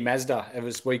Eddie Mazda,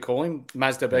 as we call him.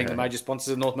 Mazda being the major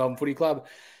sponsors of North Melbourne Footy Club.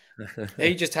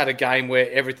 He just had a game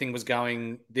where everything was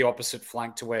going the opposite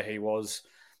flank to where he was.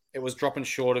 It was dropping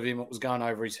short of him. It was going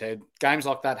over his head. Games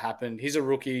like that happened. He's a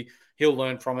rookie. He'll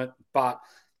learn from it. But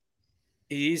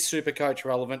he is SuperCoach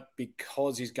relevant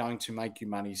because he's going to make you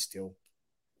money still.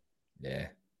 Yeah.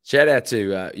 Shout out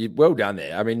to well done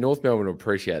there. I mean, North Melbourne will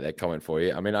appreciate that comment for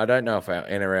you. I mean, I don't know if our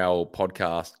NRL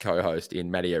podcast co-host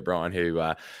in Matty O'Brien,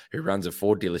 who runs a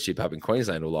Ford dealership up in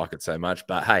Queensland, will like it so much.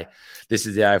 But hey, this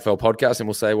is the AFL podcast, and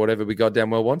we'll say whatever we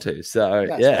goddamn well want to. So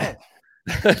yeah.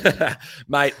 Right.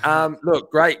 Mate, look,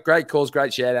 great calls,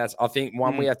 great shout outs. I think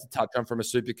one we have to touch on from a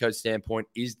SuperCoach standpoint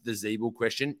is the Zeeble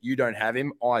question. You don't have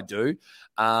him, I do.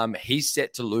 He's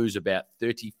set to lose about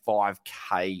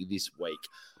 35K this week.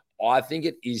 I think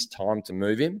it is time to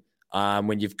move him.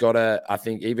 When you've got I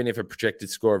think even if a projected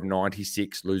score of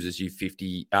 96 loses you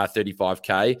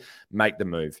 35K, make the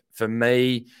move. For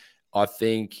me, I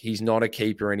think he's not a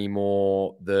keeper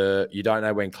anymore. You don't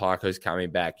know when Clarko's coming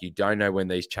back. You don't know when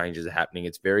these changes are happening.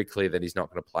 It's very clear that he's not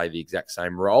going to play the exact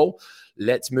same role.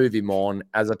 Let's move him on.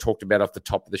 As I talked about off the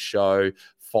top of the show,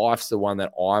 Fife's the one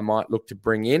that I might look to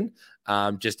bring in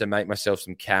just to make myself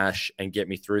some cash and get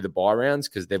me through the bye rounds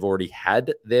because they've already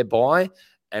had their bye.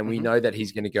 And we know that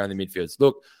he's going to go in the midfields.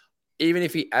 Look, even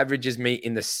if he averages me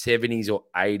in the 70s or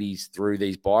 80s through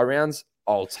these bye rounds,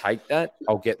 I'll take that.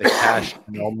 I'll get the cash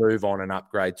and I'll move on and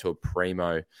upgrade to a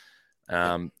primo.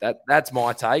 That's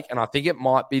my take. And I think it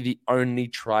might be the only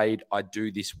trade I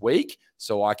do this week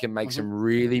so I can make some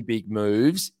really big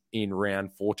moves in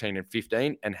round 14 and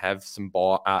 15 and have some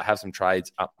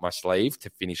trades up my sleeve to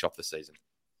finish off the season.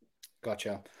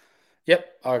 Gotcha. Yep,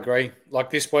 I agree.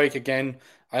 Like this week, again,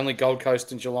 only Gold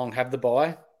Coast and Geelong have the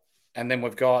bye. And then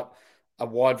we've got a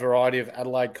wide variety of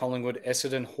Adelaide, Collingwood,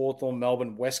 Essendon, Hawthorn,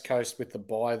 Melbourne, West Coast with the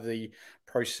bye the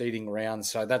preceding round.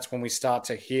 So that's when we start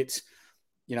to hit,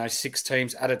 6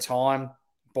 teams at a time,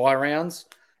 bye rounds.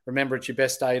 Remember, it's your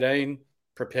best 18.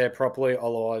 Prepare properly,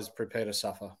 otherwise prepare to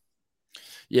suffer.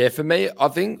 Yeah, for me, I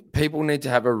think people need to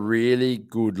have a really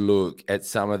good look at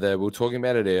some of we were talking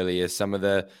about it earlier, some of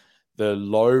the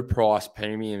low price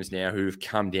premiums now who've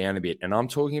come down a bit. And I'm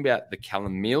talking about the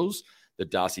Callum Mills, the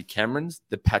Darcy Camerons,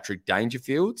 the Patrick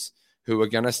Dangerfields, who are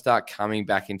going to start coming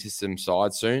back into some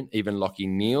sides soon. Even Lachie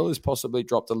Neale has possibly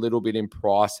dropped a little bit in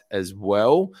price as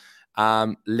well.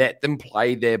 Let them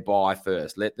play their bye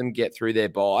first. Let them get through their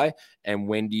bye. And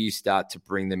when do you start to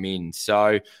bring them in?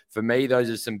 So for me,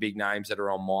 those are some big names that are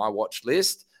on my watch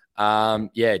list.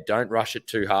 Don't rush it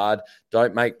too hard.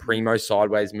 Don't make primo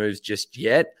sideways moves just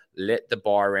yet. Let the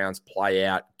bye rounds play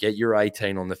out. Get your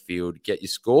 18 on the field. Get your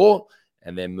score.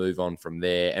 And then move on from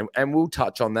there. And we'll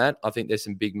touch on that. I think there's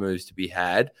some big moves to be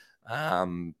had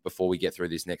before we get through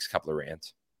this next couple of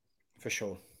rounds. For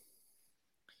sure.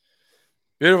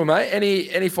 Beautiful, mate.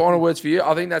 Any final words for you?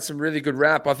 I think that's some really good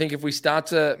wrap. I think if we start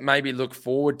to maybe look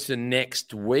forward to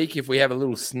next week, if we have a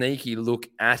little sneaky look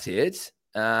at it,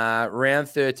 round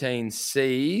 13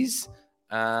 C's,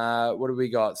 what do we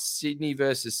got? Sydney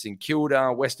versus St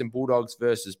Kilda, Western Bulldogs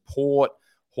versus Port,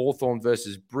 Hawthorn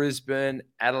versus Brisbane,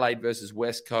 Adelaide versus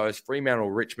West Coast, Fremantle,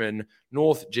 Richmond,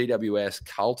 North, GWS,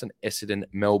 Carlton, Essendon,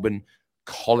 Melbourne,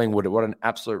 Collingwood. What an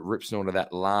absolute rip snorter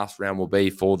that last round will be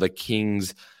for the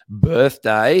Kings'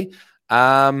 birthday.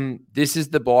 This is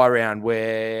the bye round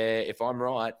where, if I'm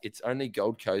right, it's only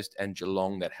Gold Coast and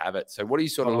Geelong that have it. So what are you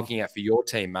sort of looking at for your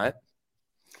team, mate?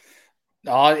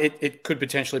 It could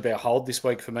potentially be a hold this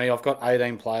week for me. I've got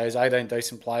 18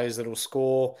 decent players that will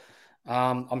score.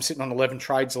 I'm sitting on 11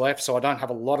 trades left, so I don't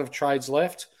have a lot of trades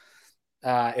left.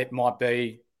 It might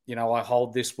be, I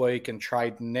hold this week and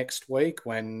trade next week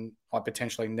when I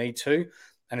potentially need to,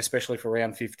 and especially for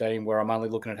round 15 where I'm only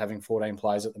looking at having 14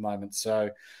 players at the moment.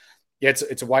 So, yeah,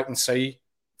 it's a wait and see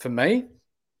for me.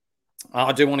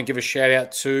 I do want to give a shout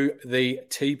out to the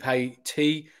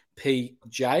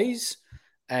TPJs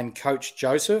and Coach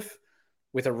Joseph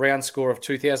with a round score of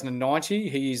 2,090.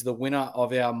 He is the winner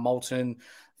of our Molten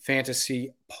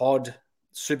Fantasy Pod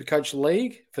SuperCoach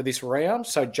League for this round.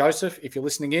 So, Joseph, if you're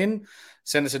listening in,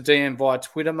 send us a DM via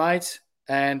Twitter, mate,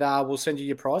 and we'll send you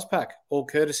your prize pack, all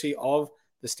courtesy of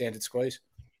the Standard Squeeze.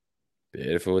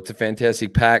 Beautiful. It's a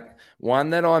fantastic pack.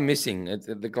 One that I'm missing.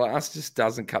 The glass just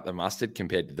doesn't cut the mustard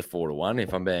compared to the 4-1,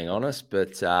 if I'm being honest. But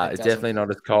it's definitely not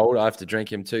as cold. I have to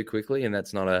drink him too quickly, and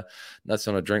that's not a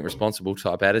drink responsible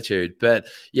type attitude. But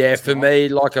yeah, for me,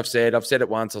 like I've said it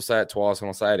once, I'll say it twice, and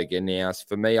I'll say it again now. So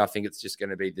for me, I think it's just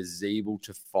going to be the Zeeble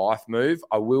to Fife move.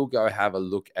 I will go have a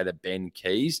look at a Ben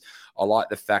Keys. I like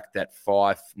the fact that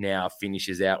Fife now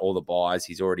finishes out all the buys.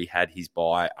 He's already had his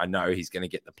buy. I know he's going to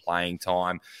get the playing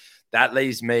time. That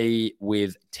leaves me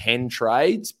with 10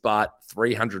 trades, but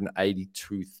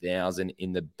 382,000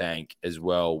 in the bank as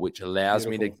well, which allows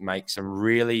me to make some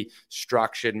really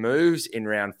structured moves in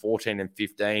round 14 and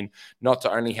 15, not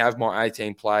to only have my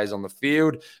 18 players on the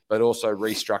field, but also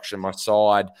restructure my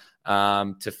side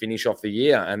to finish off the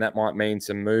year. And that might mean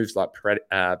some moves like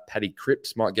Paddy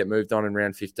Cripps might get moved on in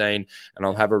round 15. And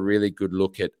I'll have a really good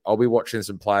look at, I'll be watching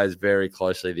some players very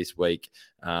closely this week,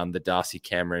 the Darcy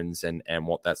Camerons and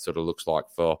what that sort of looks like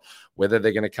for whether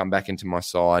they're going to come back into my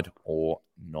side or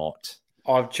not.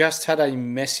 I've just had a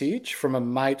message from a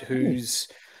mate who's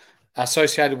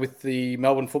associated with the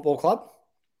Melbourne Football Club.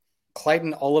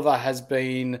 Clayton Oliver has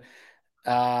been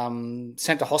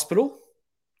sent to hospital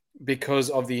because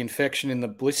of the infection in the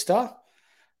blister,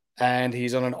 and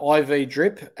he's on an IV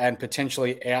drip and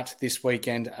potentially out this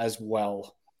weekend as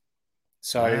well.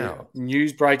 So wow.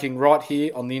 News breaking right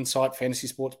here on the Insight Fantasy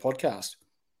Sports Podcast.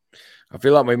 I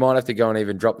feel like we might have to go and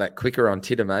even drop that quicker on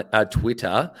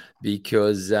Twitter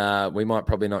because we might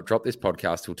probably not drop this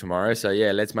podcast till tomorrow. So,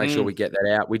 yeah, let's make sure we get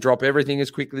that out. We drop everything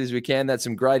as quickly as we can. That's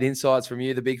some great insights from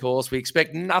you, the big horse. We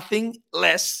expect nothing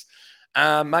less.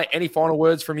 Mate, any final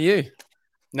words from you?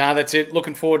 No, that's it.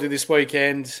 Looking forward to this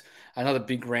weekend. Another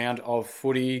big round of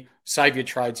footy. Save your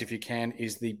trades if you can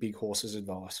is the big horse's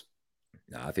advice.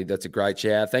 No, I think that's a great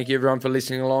shout. Thank you, everyone, for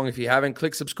listening along. If you haven't,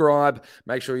 click subscribe.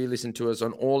 Make sure you listen to us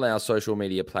on all our social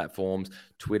media platforms,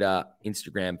 Twitter,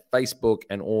 Instagram, Facebook,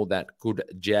 and all that good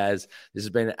jazz. This has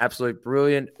been an absolute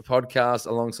brilliant podcast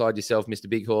alongside yourself, Mr.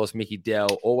 Big Horse, Mickey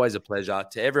Dell. Always a pleasure.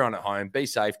 To everyone at home, be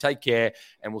safe, take care,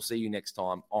 and we'll see you next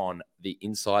time on the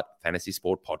Insight Fantasy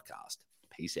Sport Podcast.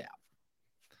 Peace out.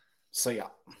 See ya.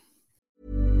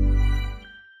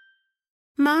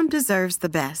 Mom deserves the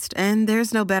best, and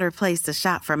there's no better place to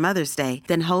shop for Mother's Day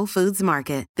than Whole Foods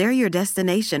Market. They're your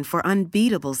destination for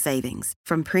unbeatable savings,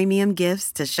 from premium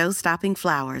gifts to show-stopping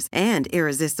flowers and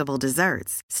irresistible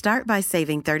desserts. Start by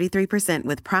saving 33%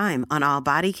 with Prime on all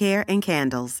body care and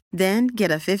candles. Then get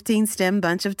a 15-stem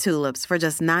bunch of tulips for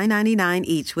just $9.99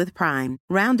 each with Prime.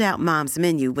 Round out Mom's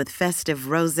menu with festive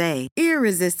rosé,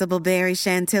 irresistible berry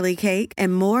chantilly cake,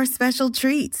 and more special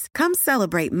treats. Come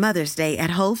celebrate Mother's Day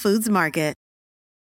at Whole Foods Market.